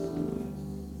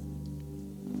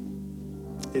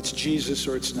 It's Jesus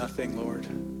or it's nothing, Lord.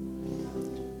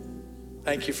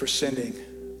 Thank you for sending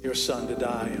your Son to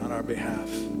die on our behalf.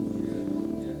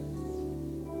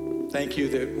 Thank you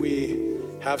that we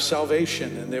have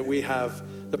salvation and that we have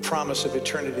the promise of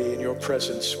eternity in your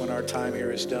presence when our time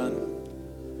here is done.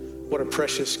 What a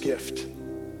precious gift.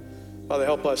 Father,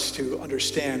 help us to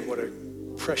understand what a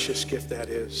precious gift that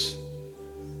is.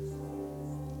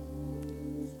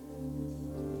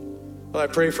 Well, I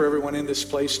pray for everyone in this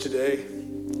place today.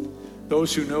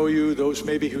 Those who know you, those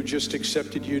maybe who just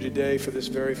accepted you today for this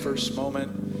very first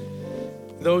moment.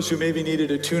 Those who maybe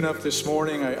needed a tune-up this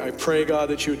morning, I pray, God,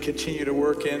 that you would continue to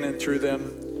work in and through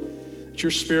them. That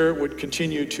your Spirit would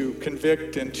continue to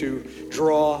convict and to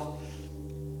draw,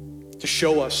 to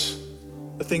show us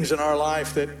the things in our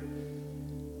life that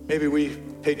maybe we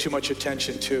pay too much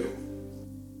attention to,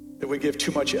 that we give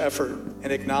too much effort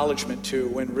and acknowledgement to,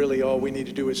 when really all we need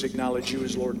to do is acknowledge you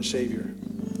as Lord and Savior.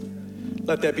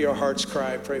 Let that be our heart's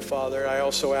cry, I pray, Father. I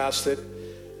also ask that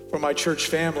for my church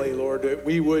family, Lord, that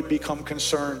we would become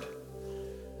concerned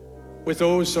with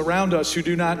those around us who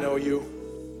do not know you,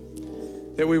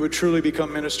 that we would truly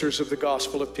become ministers of the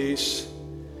gospel of peace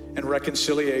and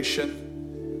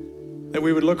reconciliation, that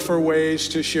we would look for ways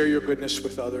to share your goodness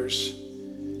with others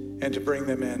and to bring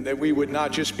them in, that we would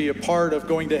not just be a part of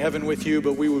going to heaven with you,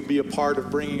 but we would be a part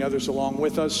of bringing others along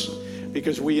with us,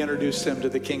 because we introduce them to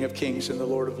the King of Kings and the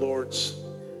Lord of Lords.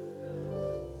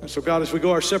 And so, God, as we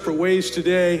go our separate ways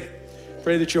today,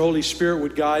 pray that your Holy Spirit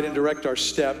would guide and direct our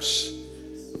steps,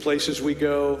 the places we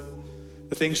go,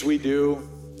 the things we do,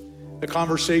 the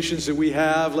conversations that we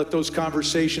have. Let those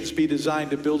conversations be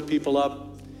designed to build people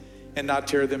up and not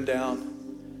tear them down.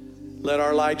 Let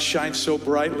our light shine so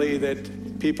brightly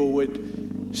that people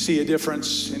would see a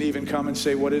difference and even come and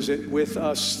say, what is it with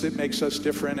us that makes us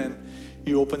different? And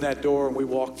you open that door and we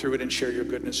walk through it and share your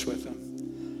goodness with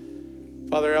them.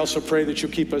 Father, I also pray that you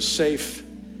keep us safe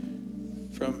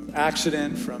from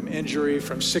accident, from injury,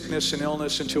 from sickness and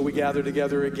illness until we gather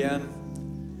together again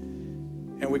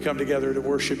and we come together to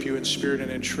worship you in spirit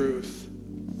and in truth.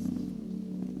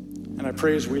 And I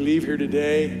pray as we leave here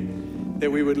today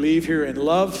that we would leave here in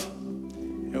love,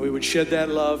 and we would shed that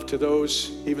love to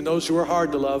those, even those who are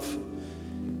hard to love,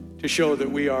 to show that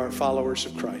we are followers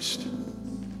of Christ.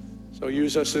 So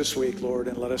use us this week, Lord,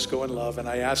 and let us go in love. And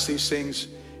I ask these things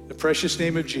in the precious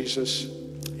name of Jesus.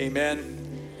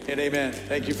 Amen and amen.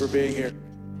 Thank you for being here.